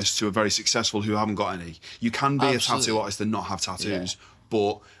tattoo artists who are very successful who haven't got any. You can be a tattoo artist and not have tattoos,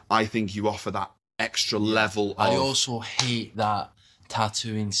 but I think you offer that extra level of... I also hate that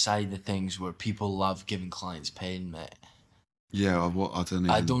tattooing side of things where people love giving clients pain, mate. Yeah,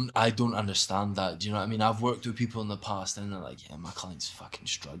 I don't understand that. Do you know what I mean? I've worked with people in the past and they're like, yeah, my client's fucking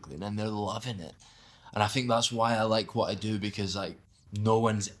struggling and they're loving it. And I think that's why I like what I do, because like no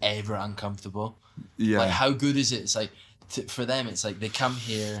one's ever uncomfortable. Yeah. Like how good is it? It's like for them, it's like they come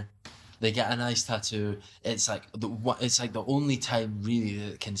here, they get a nice tattoo. It's like the only time really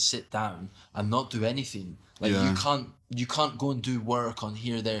that they can sit down and not do anything. Like you can't go and do work on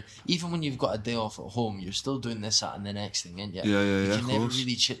here, there. Even when you've got a day off at home, you're still doing this, that, and the next thing, ain't you? You can never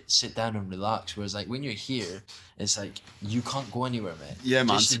really sit down and relax. Whereas like when you're here, it's like you can't go anywhere, mate. Yeah,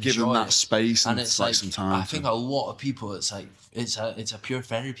 man. To give them that space and it's like some time. I think a lot of people, it's like it's a pure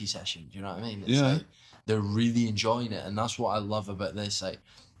therapy session. Do you know what I mean? It's yeah. Like, they're really enjoying it, and that's what I love about this. Like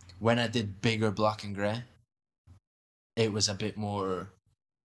when I did bigger black and grey, it was a bit more.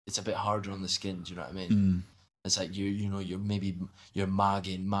 It's a bit harder on the skin. Do you know what I mean? It's like you're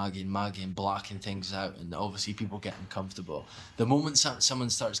magging, blacking things out, and obviously people get uncomfortable. The moment someone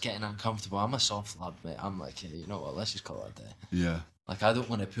starts getting uncomfortable, I'm a soft lad, mate. I'm like, hey, you know what? Let's just call it a day. Yeah. Like I don't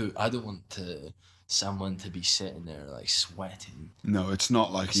want someone to be sitting there like sweating. No, it's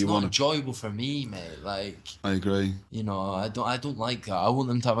not like it's not enjoyable for me, mate. Like I agree. You know, I don't like that. I want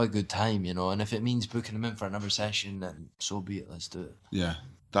them to have a good time, you know, and if it means booking them in for another session, then so be it. Let's do it. Yeah.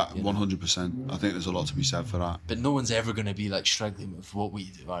 That 100%. I think there's a lot to be said for that. But no one's ever going to be like struggling with what we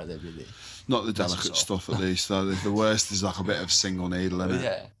do, are they? Really? Not the delicate stuff, at least. The worst is like a bit of single needle in it.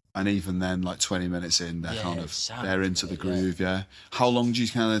 Yeah. And even then, like 20 minutes in, they're they're into the groove. Yeah. How long do you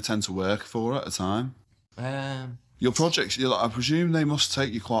kind of tend to work for at a time? Your projects, I presume they must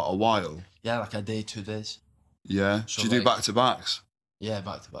take you quite a while. Yeah, like a day, 2 days. Yeah. So do you do back to backs? Yeah,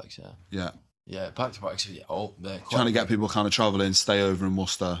 back to backs. Yeah. Yeah. Yeah, back to backs. Trying to get people kind of travelling, stay over in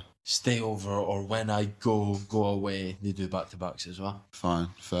Worcester. Stay over, or when I go away, they do back to backs as well. Fine,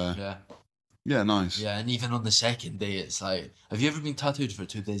 fair. Yeah. Yeah, nice. Yeah, and even on the second day, it's like, have you ever been tattooed for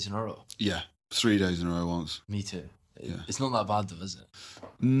 2 days in a row? Yeah, 3 days in a row once. Me too. Yeah. It's not that bad though, is it?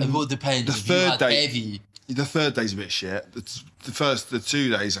 It will depend. The third day, the third day's a bit shit. The 2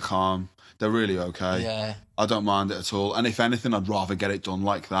 days are calm. They're really okay. Yeah. I don't mind it at all. And if anything, I'd rather get it done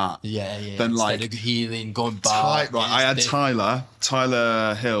like that. Yeah. Than instead like of healing, going back. I had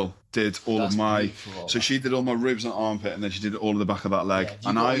Tyler Hill did all of my. So she did all my ribs and armpit, and then she did all of the back of that leg. Yeah.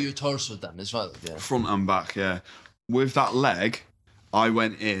 You got your torso done as well. Yeah. Front and back, yeah. With that leg, I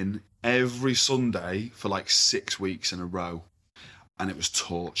went in every Sunday for like 6 weeks in a row, and it was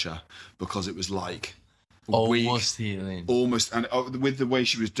torture because it was like. Almost healing. Almost, and with the way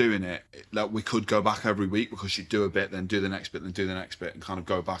she was doing it, like we could go back every week because she'd do a bit, then do the next bit, then do the next bit, and kind of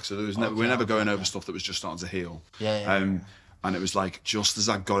go back. So there was we were never going over stuff that was just starting to heal. Yeah. And it was like just as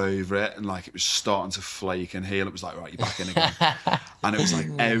I got over it, and like it was starting to flake and heal, it was like right, you're back in again. And it was like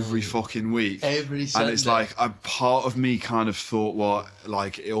every fucking week. Every Sunday. And it's like a part of me kind of thought,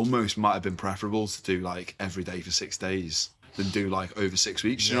 like it almost might have been preferable to do like every day for 6 days. Than do like over 6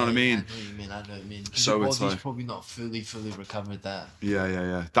 weeks. Do you know what I mean? I know what you mean. So your it's body's like probably not fully recovered that.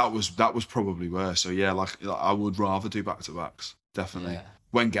 Yeah. That was probably worse. So yeah, like I would rather do back to backs. Definitely. Yeah.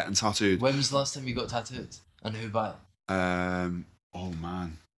 When getting tattooed. When was the last time you got tattooed? And who by? Oh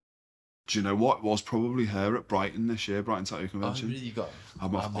man. Do you know what? It was probably her at Brighton this year, Brighton Tattoo Convention. Oh, really? You got?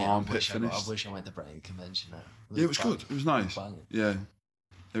 I'm off armpit finished. I wish I went to Brighton Convention now. Yeah, it was good. It was nice. Yeah,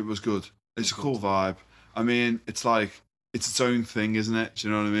 it was good. It's a cool vibe. I mean, it's like. It's its own thing, isn't it? Do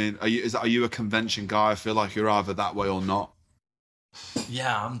you know what I mean? Are you a convention guy? I feel like you're either that way or not.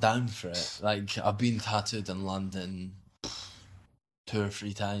 Yeah, I'm down for it. Like, I've been tattooed in London 2 or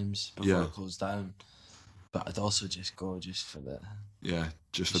 3 times before it closed down. But I'd also just go for the... Yeah,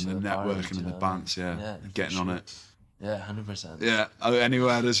 just for the networking and the bants, getting on it. Yeah, 100%. Yeah,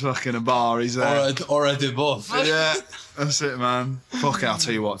 anywhere there's fucking a bar, he's there. Or I do both. Yeah, that's it, man. Fuck it, I'll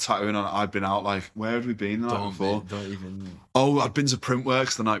tell you what, tattooing on it, I'd been out, like, where had we been the night before? Don't even... Oh, I'd been to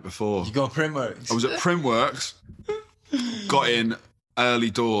Printworks the night before. You got Printworks? I was at Printworks, got in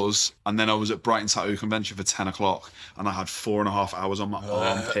early doors, and then I was at Brighton Tattoo Convention for 10 o'clock, and I had 4.5 hours on my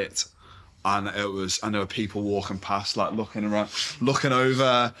armpit. And there were people walking past, like, looking around, looking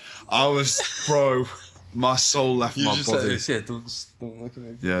over. I was, bro... My soul left my body. Like, don't look at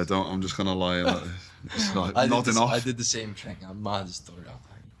me. Yeah, don't. I'm just gonna lie like this. Like, nodding off. I did the same thing. A mad story.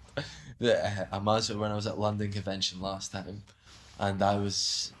 A mad story when I was at London Convention last time, and I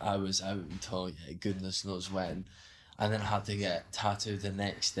was out until goodness knows when, and then I had to get tattooed the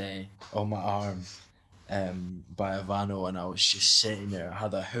next day on my arm, by a Vano, and I was just sitting there. I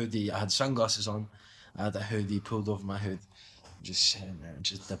had a hoodie. I had sunglasses on. I had a hoodie pulled over my hood, just sitting there,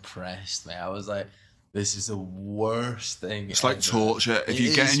 just depressed. Man, I was like. This is the worst thing. It's like torture. If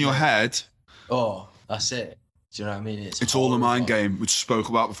you get in your head. Oh, that's it. Do you know what I mean? It's all a mind game, which we spoke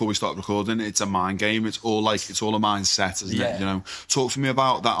about before we started recording. It's a mind game. It's all a mindset, isn't it? You know, talk to me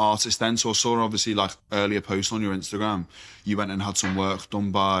about that artist then. So I saw obviously like earlier posts on your Instagram. You went and had some work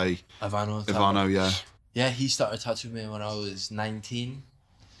done by Ivano, yeah. Yeah, he started tattooing me when I was 19.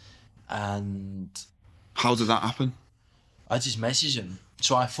 And how did that happen? I just messaged him.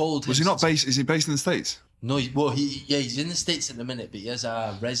 So I followed him. Was he not based? Is he based in the States? No, he's in the States at the minute, but he has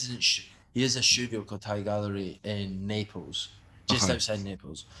a he has a studio called Thai Gallery in Naples, just outside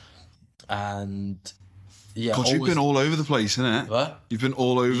Naples. And yeah, God, you've been all over the place, innit? What? You've been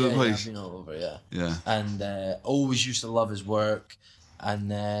all over the place. Yeah, I've been all over, yeah. Yeah. And always used to love his work.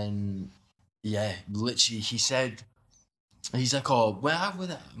 And then, yeah, literally, he said, he's like, oh, well,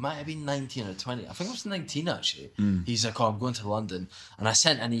 it might have been 19 or 20. I think it was 19, actually. He's like, oh, I'm going to London. And I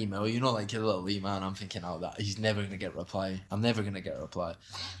sent an email, you know, like a little email, and I'm thinking, oh, that he's never going to get a reply. I'm never going to get a reply.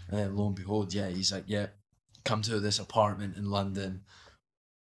 And then lo and behold, yeah, he's like, yeah, come to this apartment in London.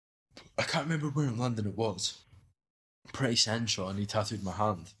 I can't remember where in London it was. Pretty central, and he tattooed my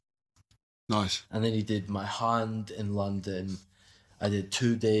hand. Nice. And then he did my hand in London. I did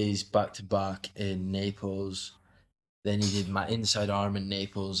 2 days back to back in Naples. Then he did my inside arm in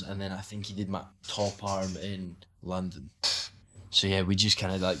Naples, and then I think he did my top arm in London. So yeah, we just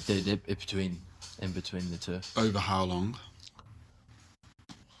kind of like did it in between the two. Over how long?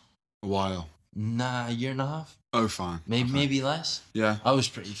 A while. Nah, a year and a half. Oh, fine. Maybe less. Yeah. I was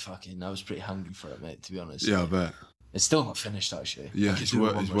pretty hungry for it, mate, to be honest. Yeah, I bet. It's still not finished, actually. Yeah, his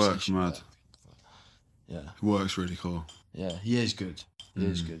work's mad. Yeah. It works really cool. Yeah, he is good. He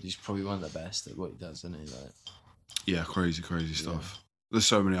is good. He's probably one of the best at what he does, isn't he? Like, yeah, crazy stuff. There's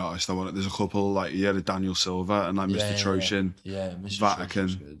so many artists I want. There's a couple like Daniel Silva and like Mr. Trochin. Yeah, Mr.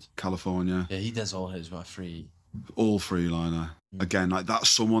 Vatican, California. Yeah, he does all his free. All freeliner. Again, like that's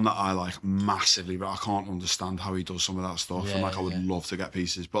someone that I like massively, but I can't understand how he does some of that stuff. Yeah, and like I would love to get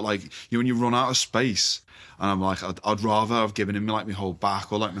pieces, but like when you run out of space, and I'm like, I'd rather have given him like my whole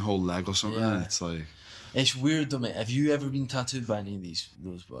back or like my whole leg or something. Yeah. It's like, it's weird though, mate. Have you ever been tattooed by any of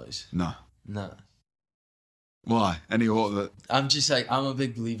those boys? No. No. Why? Any order? I'm just like, I'm a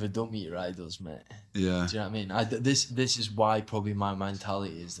big believer. Don't meet your idols, mate. Yeah. Do you know what I mean? This is why probably my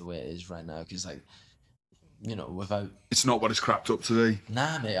mentality is the way it is right now. Because like, you know, without. It's not what it's cracked up to be.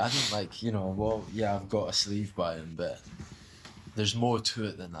 Nah, mate. I think like, you know, well, yeah, I've got a sleeve by him, but there's more to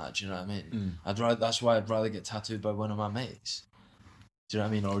it than that. Do you know what I mean? That's why I'd rather get tattooed by one of my mates. Do you know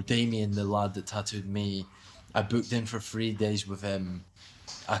what I mean? Or Damien, the lad that tattooed me, I booked in for 3 days with him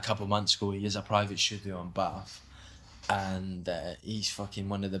a couple months ago. He has a private studio in Bath, and he's fucking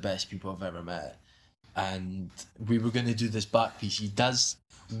one of the best people I've ever met. And we were going to do this back piece.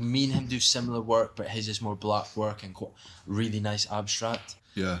 Me and him do similar work, but his is more black work and really nice abstract.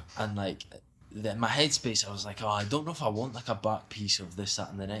 Yeah. And like, my headspace, I was like, oh, I don't know if I want like a back piece of this, that,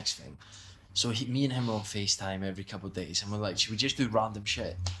 and the next thing. So me and him are on FaceTime every couple of days, and we're like, should we just do random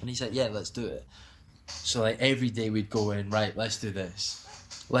shit? And he's like, yeah, let's do it. So like every day we'd go in, right, let's do this.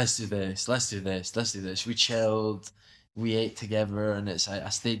 Let's do this, let's do this, let's do this. We chilled, we ate together, and it's like I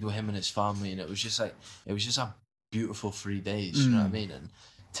stayed with him and his family, and it was just a beautiful 3 days, you know what I mean? And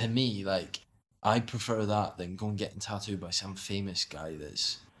to me, like, I prefer that than going getting tattooed by some famous guy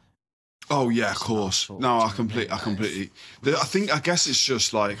that's... Oh yeah, of course. No, I completely. I guess it's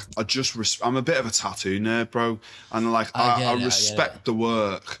just like I'm a bit of a tattoo nerd, bro, and like I respect the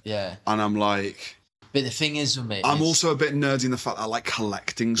work. Yeah. And I'm like. But the thing is, mate, I'm also a bit nerdy in the fact that I like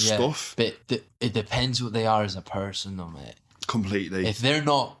collecting stuff. But it depends what they are as a person, though, mate. Completely. If they're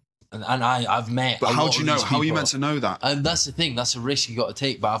not, and I've met. But how do you know? How are you meant to know that? And that's the thing. That's a risk you got to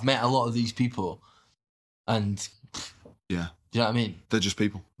take. But I've met a lot of these people, and yeah, do you know what I mean? They're just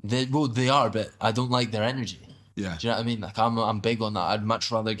people. They are, but I don't like their energy. Yeah. Do you know what I mean? Like I'm big on that. I'd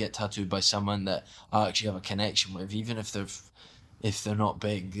much rather get tattooed by someone that I actually have a connection with, even if they're not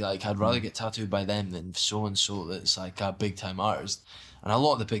big. Like I'd rather get tattooed by them than so and so that's like a big time artist. And a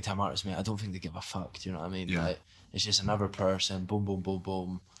lot of the big time artists, mate, I don't think they give a fuck. Do you know what I mean? Yeah. Like it's just another person. Boom, boom, boom,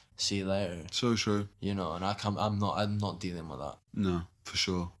 boom. See you later. So true. You know, and I'm not dealing with that. No, for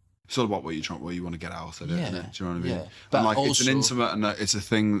sure. It's all about what you want to get out of it, isn't it? Do you know what I mean? Yeah. But and like also, it's an intimate and it's a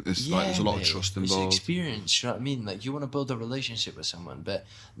thing. It's like there's a lot of trust involved. It's experience. You know what I mean? Like you want to build a relationship with someone, but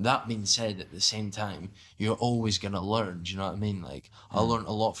that being said, at the same time, you're always gonna learn. Do you know what I mean? Like I learned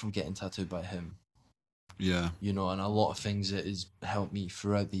a lot from getting tattooed by him. Yeah. You know, and a lot of things that has helped me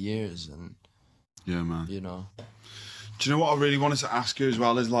throughout the years, and yeah, man. You know. Do you know what I really wanted to ask you as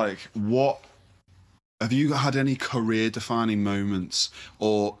well? Is like, what have you had any career-defining moments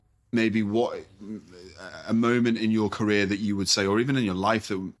or maybe what a moment in your career that you would say, or even in your life,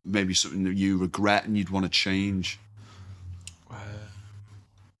 that maybe something that you regret and you'd want to change?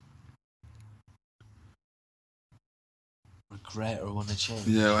 Regret or want to change?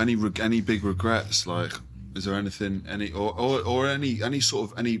 Yeah, any big regrets? Like, is there anything, any or any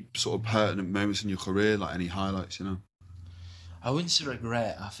sort of pertinent moments in your career, like any highlights? You know, I wouldn't say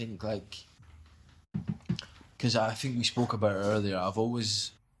regret. I think like, because I think we spoke about it earlier. I've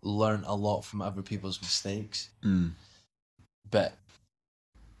always learned a lot from other people's mistakes, but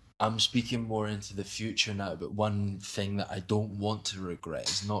I'm speaking more into the future now. But one thing that I don't want to regret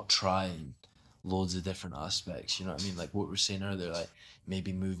is not trying loads of different aspects, you know what I mean? Like what we were saying earlier, like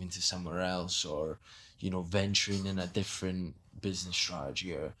maybe moving to somewhere else, or, you know, venturing in a different business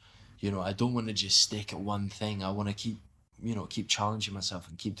strategy, or, you know, I don't want to just stick at one thing. I want to keep challenging myself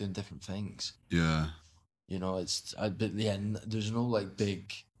and keep doing different things. Yeah. You know, but yeah, there's no like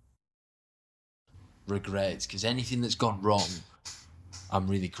big regrets, because anything that's gone wrong, I'm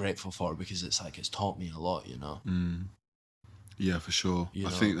really grateful for, because it's like, it's taught me a lot, you know? Yeah, for sure. You I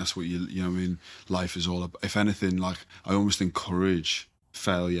know? think that's what you know what I mean, life is all about. If anything, like, I almost encourage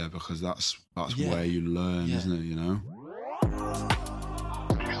failure, because that's where you learn, isn't it, you know?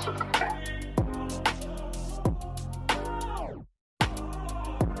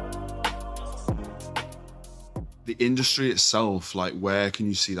 The industry itself, like, where can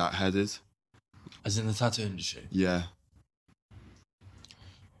you see that headed? As in the tattoo industry? Yeah.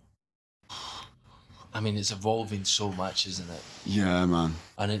 I mean, it's evolving so much, isn't it? Yeah, man.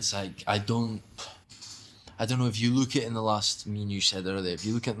 And it's like, I don't know, if you look at in the last, me and you said earlier, if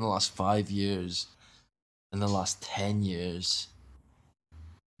you look at in the last 5 years, in the last 10 years,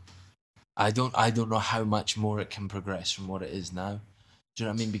 I don't know how much more it can progress from what it is now. Do you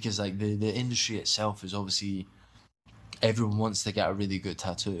know what I mean? Because like the industry itself is obviously, everyone wants to get a really good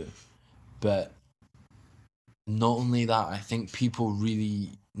tattoo, but not only that, I think people really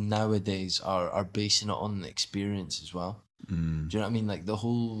nowadays are basing it on the experience as well. Do you know what I mean? Like the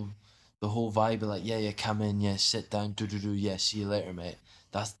whole vibe of like, yeah, come in, yeah, sit down, yeah, see you later, mate.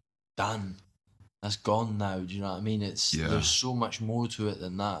 That's done. That's gone now. Do you know what I mean? There's so much more to it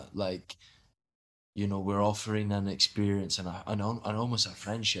than that. Like, you know, we're offering an experience and almost a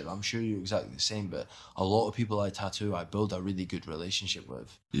friendship. I'm sure you're exactly the same, but a lot of people I tattoo, I build a really good relationship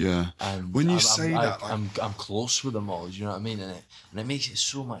with. Yeah. And when you say that, I'm close with them all. Do you know what I mean? And it makes it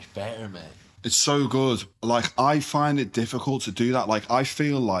so much better, mate. It's so good. Like, I find it difficult to do that. Like, I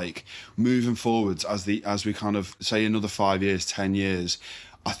feel like moving forwards as we kind of say another 5 years, 10 years,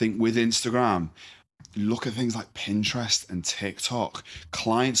 I think with Instagram, look at things like Pinterest and TikTok.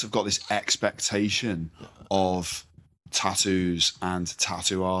 Clients have got this expectation of tattoos and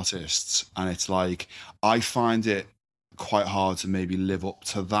tattoo artists, and it's like, I find it quite hard to maybe live up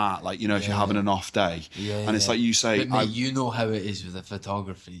to that. Like, you know, if you're having an off day, and it's like you say, but mate, you know how it is with the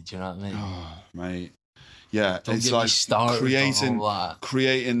photography. Do you know what I mean? Oh, mate. Yeah, Don't it's get like me started creating on all that.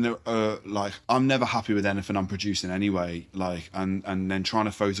 creating the like, I'm never happy with anything I'm producing anyway. Like, and then trying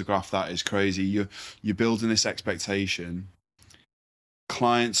to photograph that is crazy. You're building this expectation.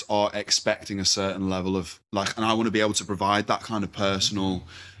 Clients are expecting a certain level of like, and I want to be able to provide that kind of personal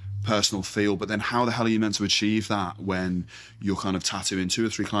feel. But then how the hell are you meant to achieve that when you're kind of tattooing 2 or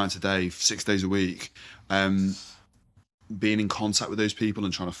 3 clients a day, 6 days a week, being in contact with those people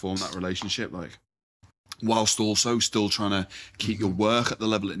and trying to form that relationship, like, whilst also still trying to keep your work at the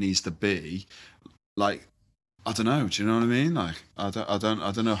level it needs to be. Like, I don't know. Do you know what I mean? Like, I don't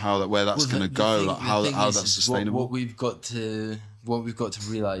know where that's going to go. Like, how that's sustainable. What we've got to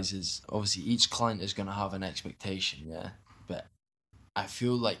realize is, obviously each client is going to have an expectation, yeah. But I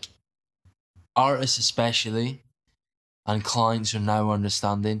feel like artists especially, and clients are now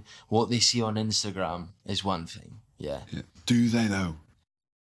understanding what they see on Instagram is one thing, yeah. Do they though?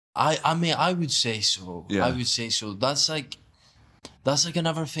 I mean, I would say so. Yeah. I would say so. That's like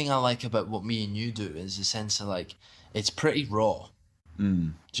another thing I like about what me and you do, is the sense of like, it's pretty raw. Do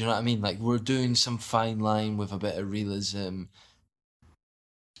you know what I mean? Like, we're doing some fine line with a bit of realism.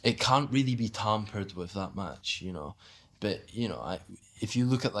 It can't really be tampered with that much, you know. But, you know, if you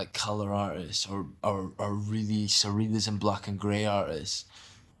look at like colour artists or really surrealism black and grey artists,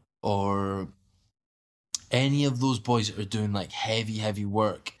 or any of those boys that are doing like heavy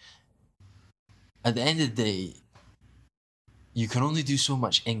work, at the end of the day, you can only do so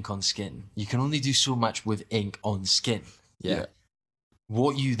much ink on skin. You can only do so much with ink on skin. Yeah.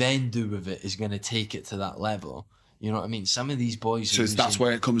 What you then do with it is going to take it to that level. You know what I mean? Some of these boys... So that's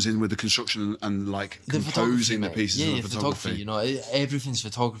where it comes in with the construction and like composing the pieces of the photography. You know, everything's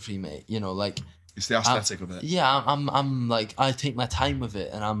photography, mate. You know, like, It's the aesthetic of it. Yeah, I'm like, I take my time with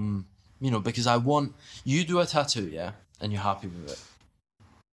it, and I'm, you know, because I want, you do a tattoo, yeah, and you're happy with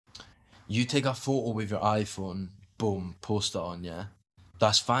it. You take a photo with your iPhone, boom, post it on, yeah,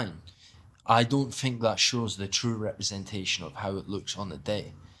 that's fine. I don't think that shows the true representation of how it looks on the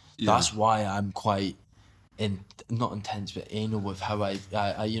day. Yeah. That's why I'm quite, not intense, but anal with how I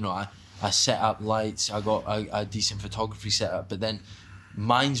you know, I set up lights, I got a decent photography setup, but then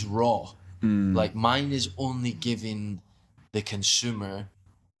mine's raw. Like, mine is only giving the consumer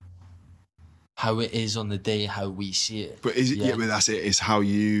how it is on the day, how we see it. But is it? Yeah, but that's it. It's how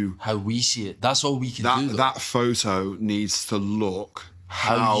we see it. That's all we can do. That photo needs to look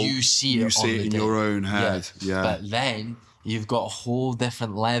how you see it. You see it in your own head. Yeah. But then you've got a whole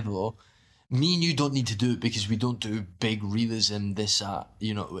different level. Me and you don't need to do it because we don't do big realism.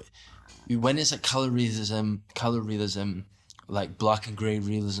 You know, when it's like color realism. Like black and grey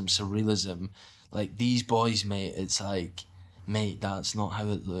realism, surrealism, like these boys, mate, it's like, mate, that's not how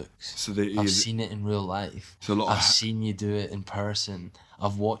it looks. So I've seen it in real life. I've seen you do it in person.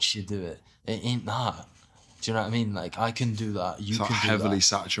 I've watched you do it. It ain't that. Do you know what I mean? Like, I can do that. You can do that. Heavily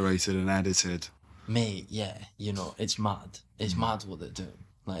saturated and edited. Mate, yeah, you know, it's mad. It's mad what they're doing.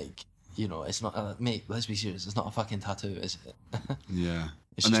 Like, you know, it's not, mate, let's be serious. It's not a fucking tattoo, is it? Yeah.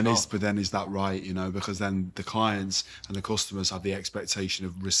 And then is that right, you know, because then the clients and the customers have the expectation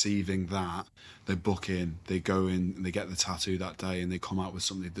of receiving that. They book in, they go in, and they get the tattoo that day, and they come out with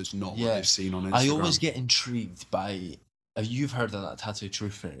something that's not what they've seen on Instagram. I always get intrigued by, you've heard of that Tattoo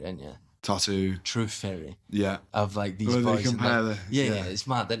Truth Fairy, haven't you? Tattoo Truth Fairy. Yeah. Of like these boys. Yeah, it's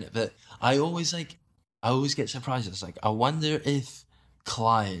mad, isn't it? But I always get surprised. It's like, I wonder if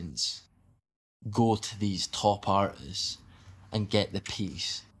clients go to these top artists and get the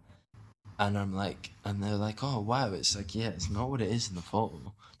piece, and I'm like, and they're like, oh wow, it's like, yeah, it's not what it is in the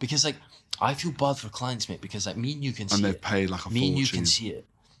photo. Because like, I feel bad for clients, mate, because like, me and you can see it. And they've paid like a fortune. Me and you can see it.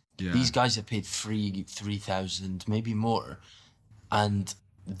 Yeah. These guys have paid 3,000, maybe more, and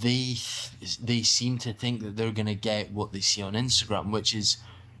they seem to think that they're gonna get what they see on Instagram, which is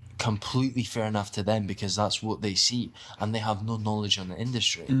completely fair enough to them because that's what they see, and they have no knowledge on the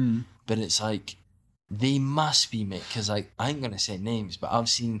industry. But it's like, they must be, mate, because like, I ain't gonna say names, but I've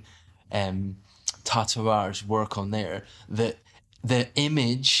seen tattooers work on there that the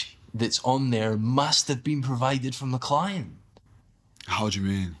image that's on there must have been provided from the client. How do you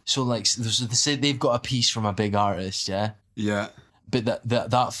mean? So like, so they say they've got a piece from a big artist, yeah? Yeah. But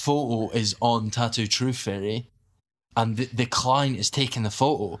that photo is on Tattoo Truth Fairy, and the client is taking the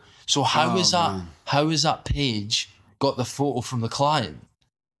photo. So how is that page got the photo from the client?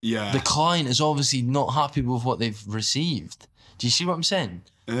 Yeah. The client is obviously not happy with what they've received. Do you see what I'm saying?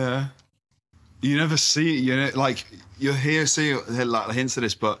 Yeah. You never see, you know, like, you'll see like hints of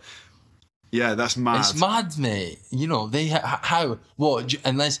this, but yeah, that's mad. It's mad, mate. You know,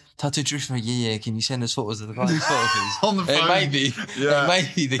 unless Tattoo Truth Fairy, yeah, can you send us photos of the client's photo, please? On the phone. It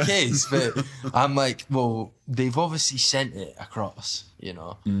might be the case, but I'm like, well, they've obviously sent it across, you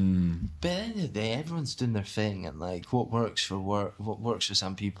know. But at the end of the day, everyone's doing their thing, and like, what works for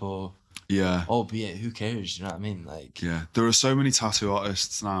some people, albeit, who cares, you know what I mean? Like, yeah, there are so many tattoo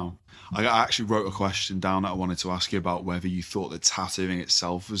artists now. I actually wrote a question down that I wanted to ask you about whether you thought that tattooing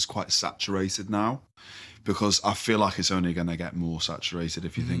itself was quite saturated now, because I feel like it's only going to get more saturated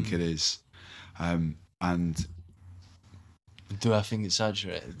if you think it is. And do I think it's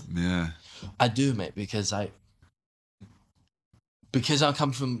saturated? Yeah, I do, mate, because I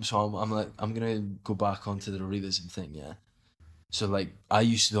come from, so I'm gonna go back onto the realism thing, yeah. So like, I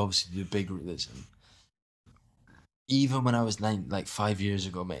used to obviously do big realism. Even when I was 5 years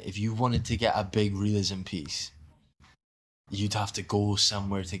ago, mate, if you wanted to get a big realism piece, you'd have to go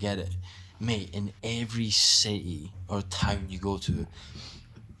somewhere to get it. Mate, in every city or town you go to,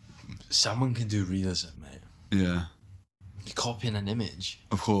 someone can do realism, mate. Yeah. You're copying an image.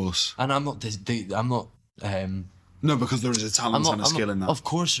 Of course. And I'm not... No, because there is a talent and a skill in that. Of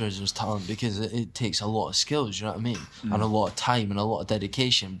course there's talent, because it takes a lot of skills, you know what I mean? And a lot of time and a lot of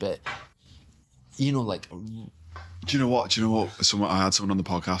dedication, but, you know, like... Do you know what? I had someone on the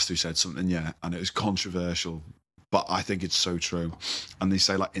podcast who said something, and it was controversial, but I think it's so true. And they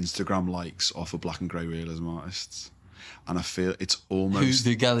say like Instagram likes are for black and grey realism artists. And I feel it's almost... Who's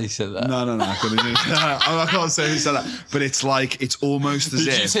the galley said that? No, I couldn't do that. I can't say who said that. But it's like, it's almost as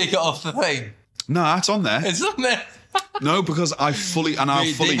if... Did you take it off the thing? No, that's on there. It's on there. No, because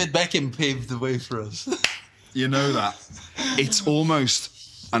David Beckham paved the way for us. You know that. It's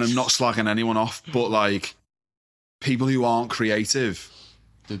almost, and I'm not slagging anyone off, but like, people who aren't creative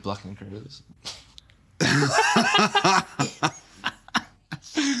do black and creators.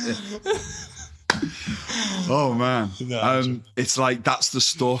 Oh man, it's like that's the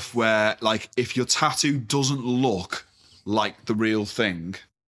stuff where like if your tattoo doesn't look like the real thing,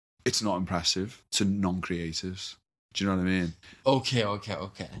 it's not impressive to non-creatives. Do you know what I mean?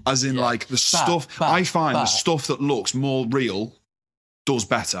 Okay. As in like the stuff I find the stuff that looks more real does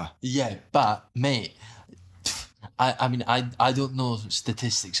better. Yeah, but mate, I mean I don't know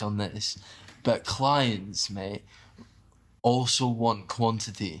statistics on this, but clients, mate, also want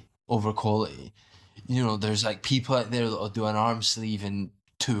quantity over quality. You know, there's like people out there that'll do an arm sleeve in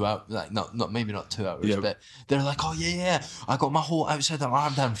 2 hours, like maybe not 2 hours, but they're like, oh yeah, I got my whole outside the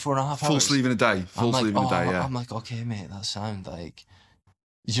arm down 4.5 hours. Full sleeve in a day. Full sleeve in a day. Yeah. I'm like, okay, mate, that sound like.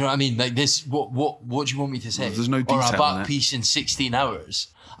 Do you know what I mean? Like this, what do you want me to say? Well, there's no detail. Or a back piece in 16 hours.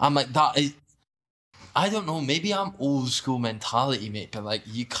 I'm like, that is. I don't know. Maybe I'm old school mentality, mate, but like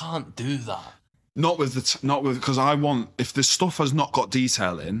you can't do that. Not with because I want if the stuff has not got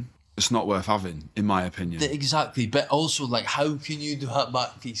detail in, it's not worth having, in my opinion. Exactly, but also like, how can you do that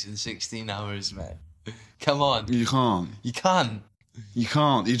back piece in 16 hours, mate? Come on. You can't. You can't. You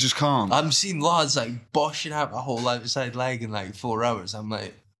can't. You just can't. I'm seeing lads like boshing out a whole outside leg in like 4 hours. I'm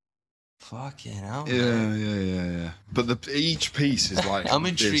like, fucking hell. Yeah. But each piece is like. I'm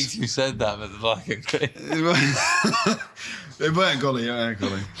intrigued you said that with the black and grey. It weren't gully.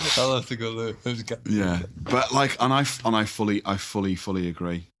 I'll have to go look. Yeah, but like, and I fully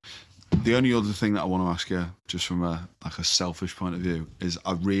agree. The only other thing that I want to ask you, just from a selfish point of view, is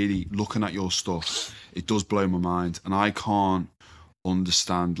I really looking at your stuff. It does blow my mind, and I can't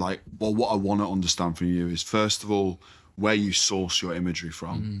understand. Like, well, what I want to understand from you is first of all where you source your imagery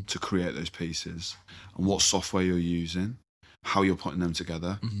from to create those pieces, and what software you're using, how you're putting them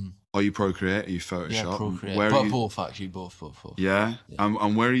together. Are you Procreate? Are you Photoshop? Yeah, Procreate. Where but both, actually, both. Yeah?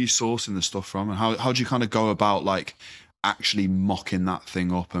 And where are you sourcing the stuff from? And how do you kind of go about, like, actually mocking that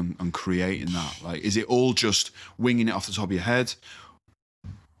thing up and creating that? Like, is it all just winging it off the top of your head?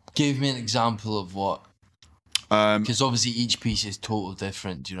 Give me an example of what... Because obviously each piece is totally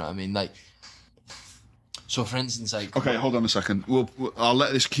different, do you know what I mean? Like, so for instance, like... Okay, hold on a second.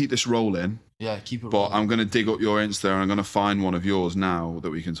 I'll keep this rolling. Yeah, keep it But rolling. I'm going to dig up your Insta and I'm going to find one of yours now that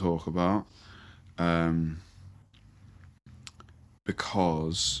we can talk about.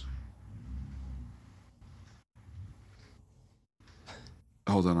 Because...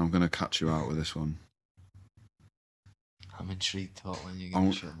 Hold on, I'm going to catch you out with this one. I'm intrigued to what one you're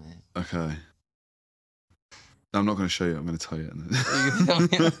going to show me. Okay. No, I'm not going to show you, I'm going to tell you.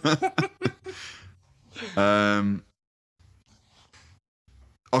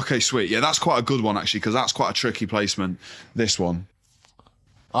 Okay, sweet. Yeah, that's quite a good one, actually, because that's quite a tricky placement, this one.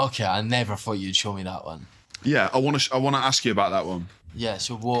 Okay, I never thought you'd show me that one. Yeah, I want to ask you about that one. Yeah,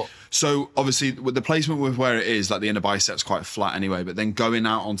 so what... So, obviously, with the placement with where it is, like the inner bicep's quite flat anyway, but then going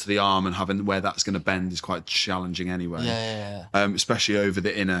out onto the arm and having where that's going to bend is quite challenging anyway. Yeah. Especially over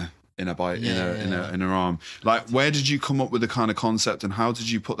the inner arm. Like, where did you come up with the kind of concept and how did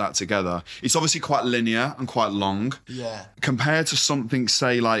you put that together? It's obviously quite linear and quite long. Yeah. Compared to something,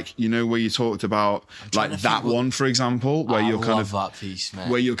 say, like, you know, where you talked about, like that one, for example, where you're kind of... that piece, man.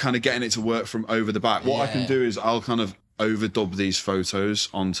 Where you're kind of getting it to work from over the back. What I can do is I'll kind of overdub these photos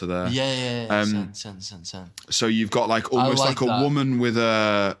onto there. Yeah. Send. So you've got like almost like a woman with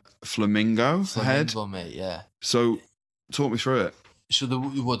a flamingo head. Mate, yeah. So talk me through it. So the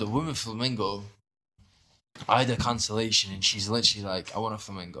woman flamingo, I had a cancellation and she's literally like, I want a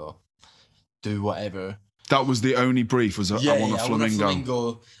flamingo, do whatever. That was the only brief, was I want a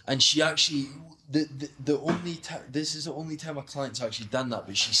flamingo. And she actually, the only time, this is the only time a client's actually done that,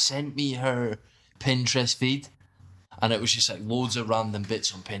 but she sent me her Pinterest feed. And it was just like loads of random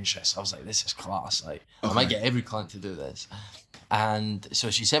bits on Pinterest. I was like, this is class. Like, I might get every client to do this. And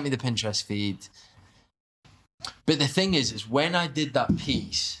so she sent me the Pinterest feed. But the thing is when I did that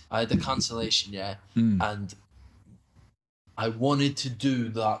piece, I had a cancellation, and I wanted to do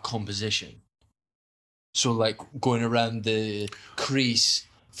that composition. So like going around the crease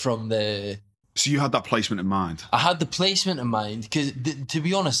from the... So you had that placement in mind? I had the placement in mind because, to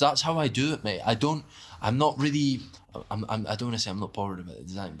be honest, that's how I do it, mate. I don't want to say I'm not bothered about the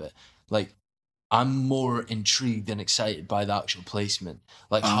design, but like I'm more intrigued and excited by the actual placement,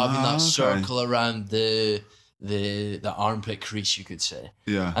 like having that circle around the armpit crease, you could say.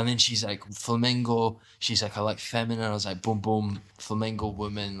 Yeah. And then she's like, flamingo. She's like, I like feminine. I was like, boom, boom, flamingo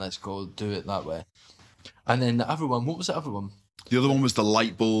woman. Let's go do it that way. And then the other one, what was the other one? The other one was the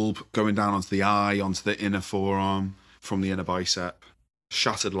light bulb going down onto the eye, onto the inner forearm from the inner bicep.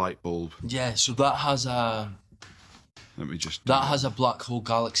 Shattered light bulb. Yeah, so that has a... Let me just... That has a black hole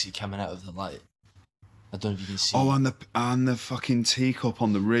galaxy coming out of the light. I don't know if you can see. Oh, and the fucking teacup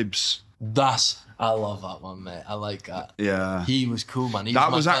on the ribs. I love that one, mate. I like that. Yeah. He was cool, man.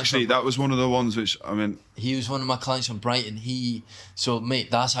 That was one of the ones which, I mean... He was one of my clients from Brighton. So,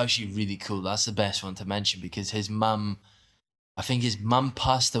 mate, that's actually really cool. That's the best one to mention because his mum, I think his mum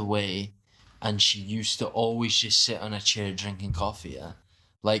passed away and she used to always just sit on a chair drinking coffee, yeah?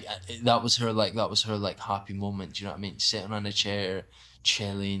 Like, that was her happy moment, do you know what I mean? Sitting on a chair,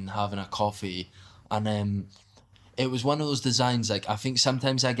 chilling, having a coffee. And it was one of those designs, like, I think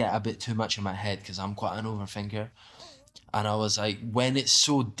sometimes I get a bit too much in my head because I'm quite an overthinker. And I was like, when it's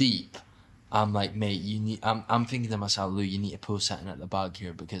so deep, I'm like, mate, I'm thinking to myself, Lou, you need to post something at the back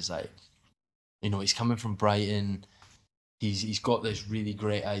here because, like, you know, he's coming from Brighton. He's got this really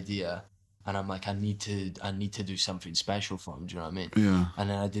great idea. And I'm like, I need to do something special for him, do you know what I mean? Yeah. And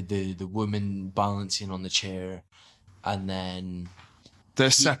then I did the woman balancing on the chair. And then...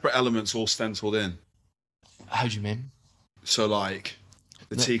 There's separate elements all stenciled in. How do you mean? So, like,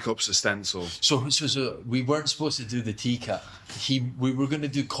 the teacups are stenciled. So we weren't supposed to do the teacup. We were going to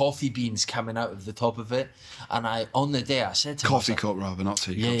do coffee beans coming out of the top of it. And on the day I said to him... Coffee cup rather, not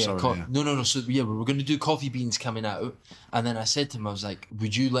teacup, No. So, yeah, we were going to do coffee beans coming out. And then I said to him, I was like,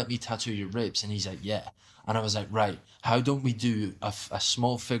 would you let me tattoo your ribs? And he's like, yeah. And I was like, right, how don't we do a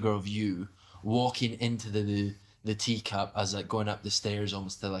small figure of you walking into the teacup as like going up the stairs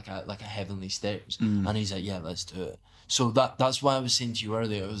almost to like a heavenly stairs. And he's like, yeah, let's do it. So that's why I was saying to you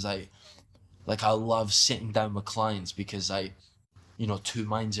earlier, it was like I love sitting down with clients because like, you know, two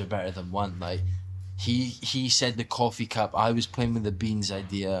minds are better than one. Like he said the coffee cup, I was playing with the beans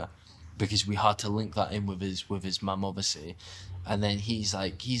idea because we had to link that in with his mum obviously. And then he's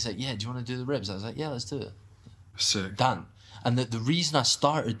like, yeah, do you want to do the ribs? I was like, yeah, let's do it. Sick. Done. And the reason I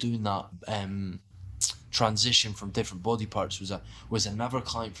started doing that transition from different body parts was another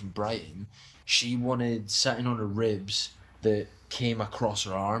client from Brighton. She wanted something on her ribs that came across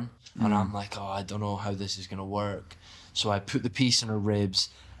her arm, and I'm like, oh, I don't know how this is gonna work. So I put the piece on her ribs,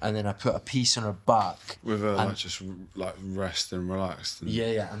 and then I put a piece on her back with her like just like rest and relaxed.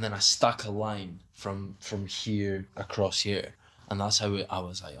 Yeah, and then I stuck a line from here across here. And that's how I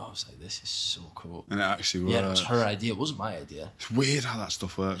was like, this is so cool. And it actually worked. Yeah, it was her idea. It wasn't my idea. It's weird how that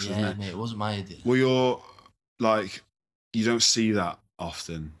stuff works, isn't it? Yeah, mate, it wasn't my idea. Well, you're like, you don't see that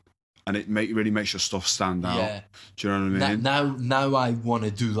often, and it really makes your stuff stand out. Yeah. Do you know what I mean? Now I want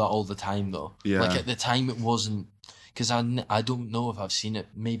to do that all the time though. Yeah. Like at the time it wasn't, because I don't know if I've seen it.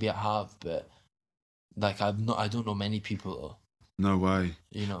 Maybe I have, but like I don't know many people though. No way.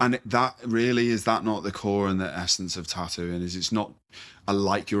 You know. And that really, is that not the core and the essence of tattooing? Is it's not, I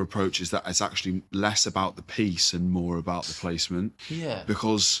like your approach, is that it's actually less about the piece and more about the placement. Yeah.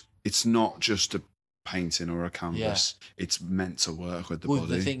 Because it's not just a painting or a canvas. Yeah. It's meant to work with the body.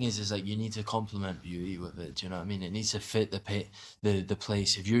 The thing is like you need to complement beauty with it. Do you know what I mean? It needs to fit the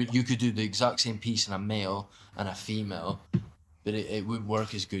place. If you could do the exact same piece in a male and a female, but it wouldn't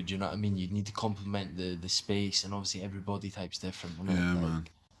work as good, you know what I mean? You'd need to complement the space, and obviously every body type's different. Yeah, man.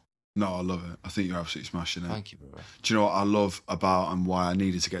 No, I love it. I think you're absolutely smashing it. Thank you, bro. Do you know what I love about and why I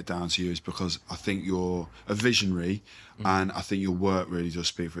needed to get down to you is because I think you're a visionary and I think your work really does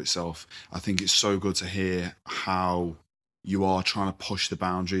speak for itself. I think it's so good to hear how you are trying to push the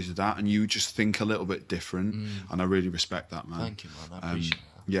boundaries of that and you just think a little bit different and I really respect that, man. Thank you, man. I appreciate that.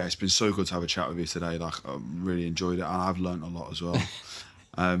 Yeah, it's been so good to have a chat with you today. Like, I really enjoyed it, and I've learned a lot as well.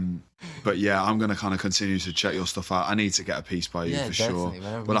 But yeah, I'm gonna kind of continue to check your stuff out. I need to get a piece by you for sure.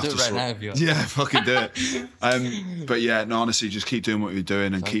 Man. We'll do it right now if you want. Yeah, fucking do it. But yeah, no, honestly, just keep doing what you're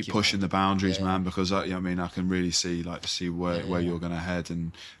doing and keep pushing the boundaries, man. Because I mean, I can really see where you're gonna head,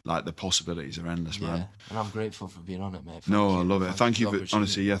 and like the possibilities are endless, man. And I'm grateful for being on it, mate. I love it. Thank you for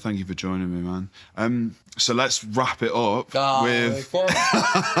honestly, thank you for joining me, man. So let's wrap it up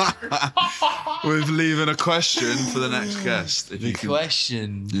with leaving a question for the next guest.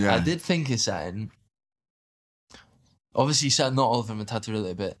 Question. Yeah. I did think of something. Obviously, not all of them are tattoo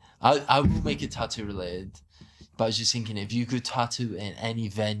related, but I will make it tattoo related. But I was just thinking, if you could tattoo in any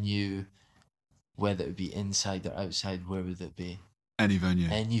venue, whether it be inside or outside, where would it be? Any venue.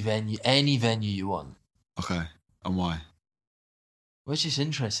 Any venue you want. Okay, and why? Which is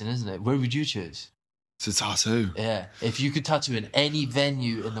interesting, isn't it? Where would you choose? To tattoo. Yeah, if you could tattoo in any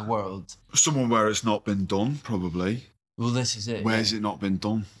venue in the world. Somewhere where it's not been done, probably. Well, this is it. Where has it not been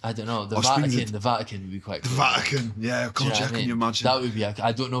done? I don't know. The Vatican would be quite cool. The Vatican, yeah. God, can you imagine? That would be.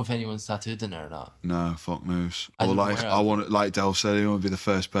 I don't know if anyone's tattooed in there or not. No, fuck moves. Or like Delph said, he want to be the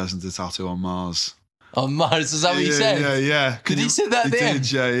first person to tattoo on Mars. On Mars, is that what he said? Yeah. Did he say that then? He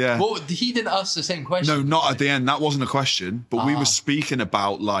did, yeah. Well, he didn't ask the same question. No, not at the end. That wasn't a question. But we were speaking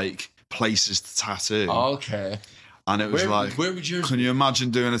about like places to tattoo. Okay. And it was where would yours can be? you imagine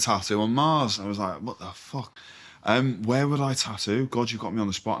doing a tattoo on Mars? I was like, what the fuck? Where would I tattoo? God, you've got me on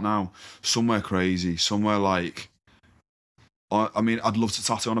the spot now. Somewhere crazy. Somewhere like... I mean, I'd love to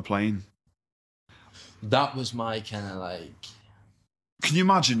tattoo on a plane. That was my kind of like... Can you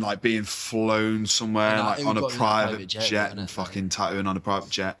imagine like being flown somewhere like on a private jet and fucking tattooing on a private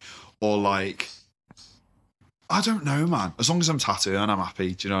jet? Or like... I don't know, man. As long as I'm tattooing, I'm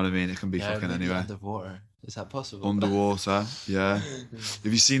happy. Do you know what I mean? It can be fucking anywhere. Underwater. Is that possible? Underwater, yeah. Have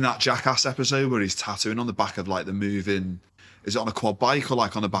you seen that Jackass episode where he's tattooing on the back of like the moving... Is it on a quad bike or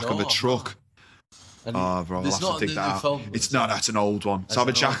like on the back of a truck? Oh, bro, I'll have to dig that out. It's no, that's an old one. It's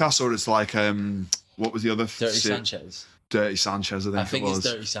either Jackass or it's like what was the other? Dirty Sanchez. Dirty Sanchez, I think it was.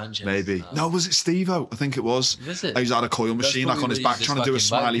 It's Dirty Sanchez. Maybe. No, was it Steve-O? I think it was. Was it? He had a coil machine like on his back trying to do a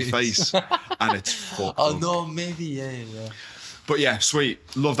smiley face, and it's fucked Oh up. no, maybe yeah. But yeah, sweet.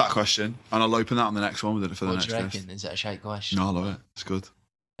 Love that question, and I'll open that on the next one with it for the next What do you reckon? guest. Is it a shite question? No, I love it. It's good.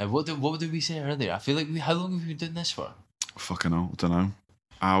 What did we say earlier? I feel like how long have we been doing this for? Fucking hell, I don't know.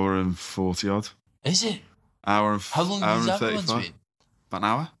 Hour and 40 odd. Is it? How long has that been? About an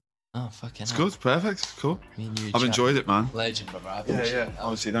hour. Oh, fucking It's hell. good, perfect, cool. I've I've enjoyed it, man. Legend, brother. Yeah.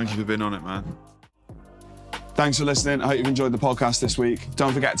 Honestly, thank you for being on it, man. Thanks for listening. I hope you've enjoyed the podcast this week.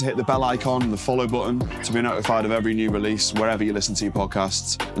 Don't forget to hit the bell icon and the follow button to be notified of every new release wherever you listen to your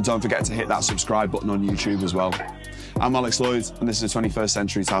podcasts. And don't forget to hit that subscribe button on YouTube as well. I'm Alex Lloyd, and this is the 21st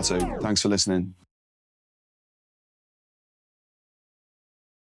Century Tattoo. Thanks for listening.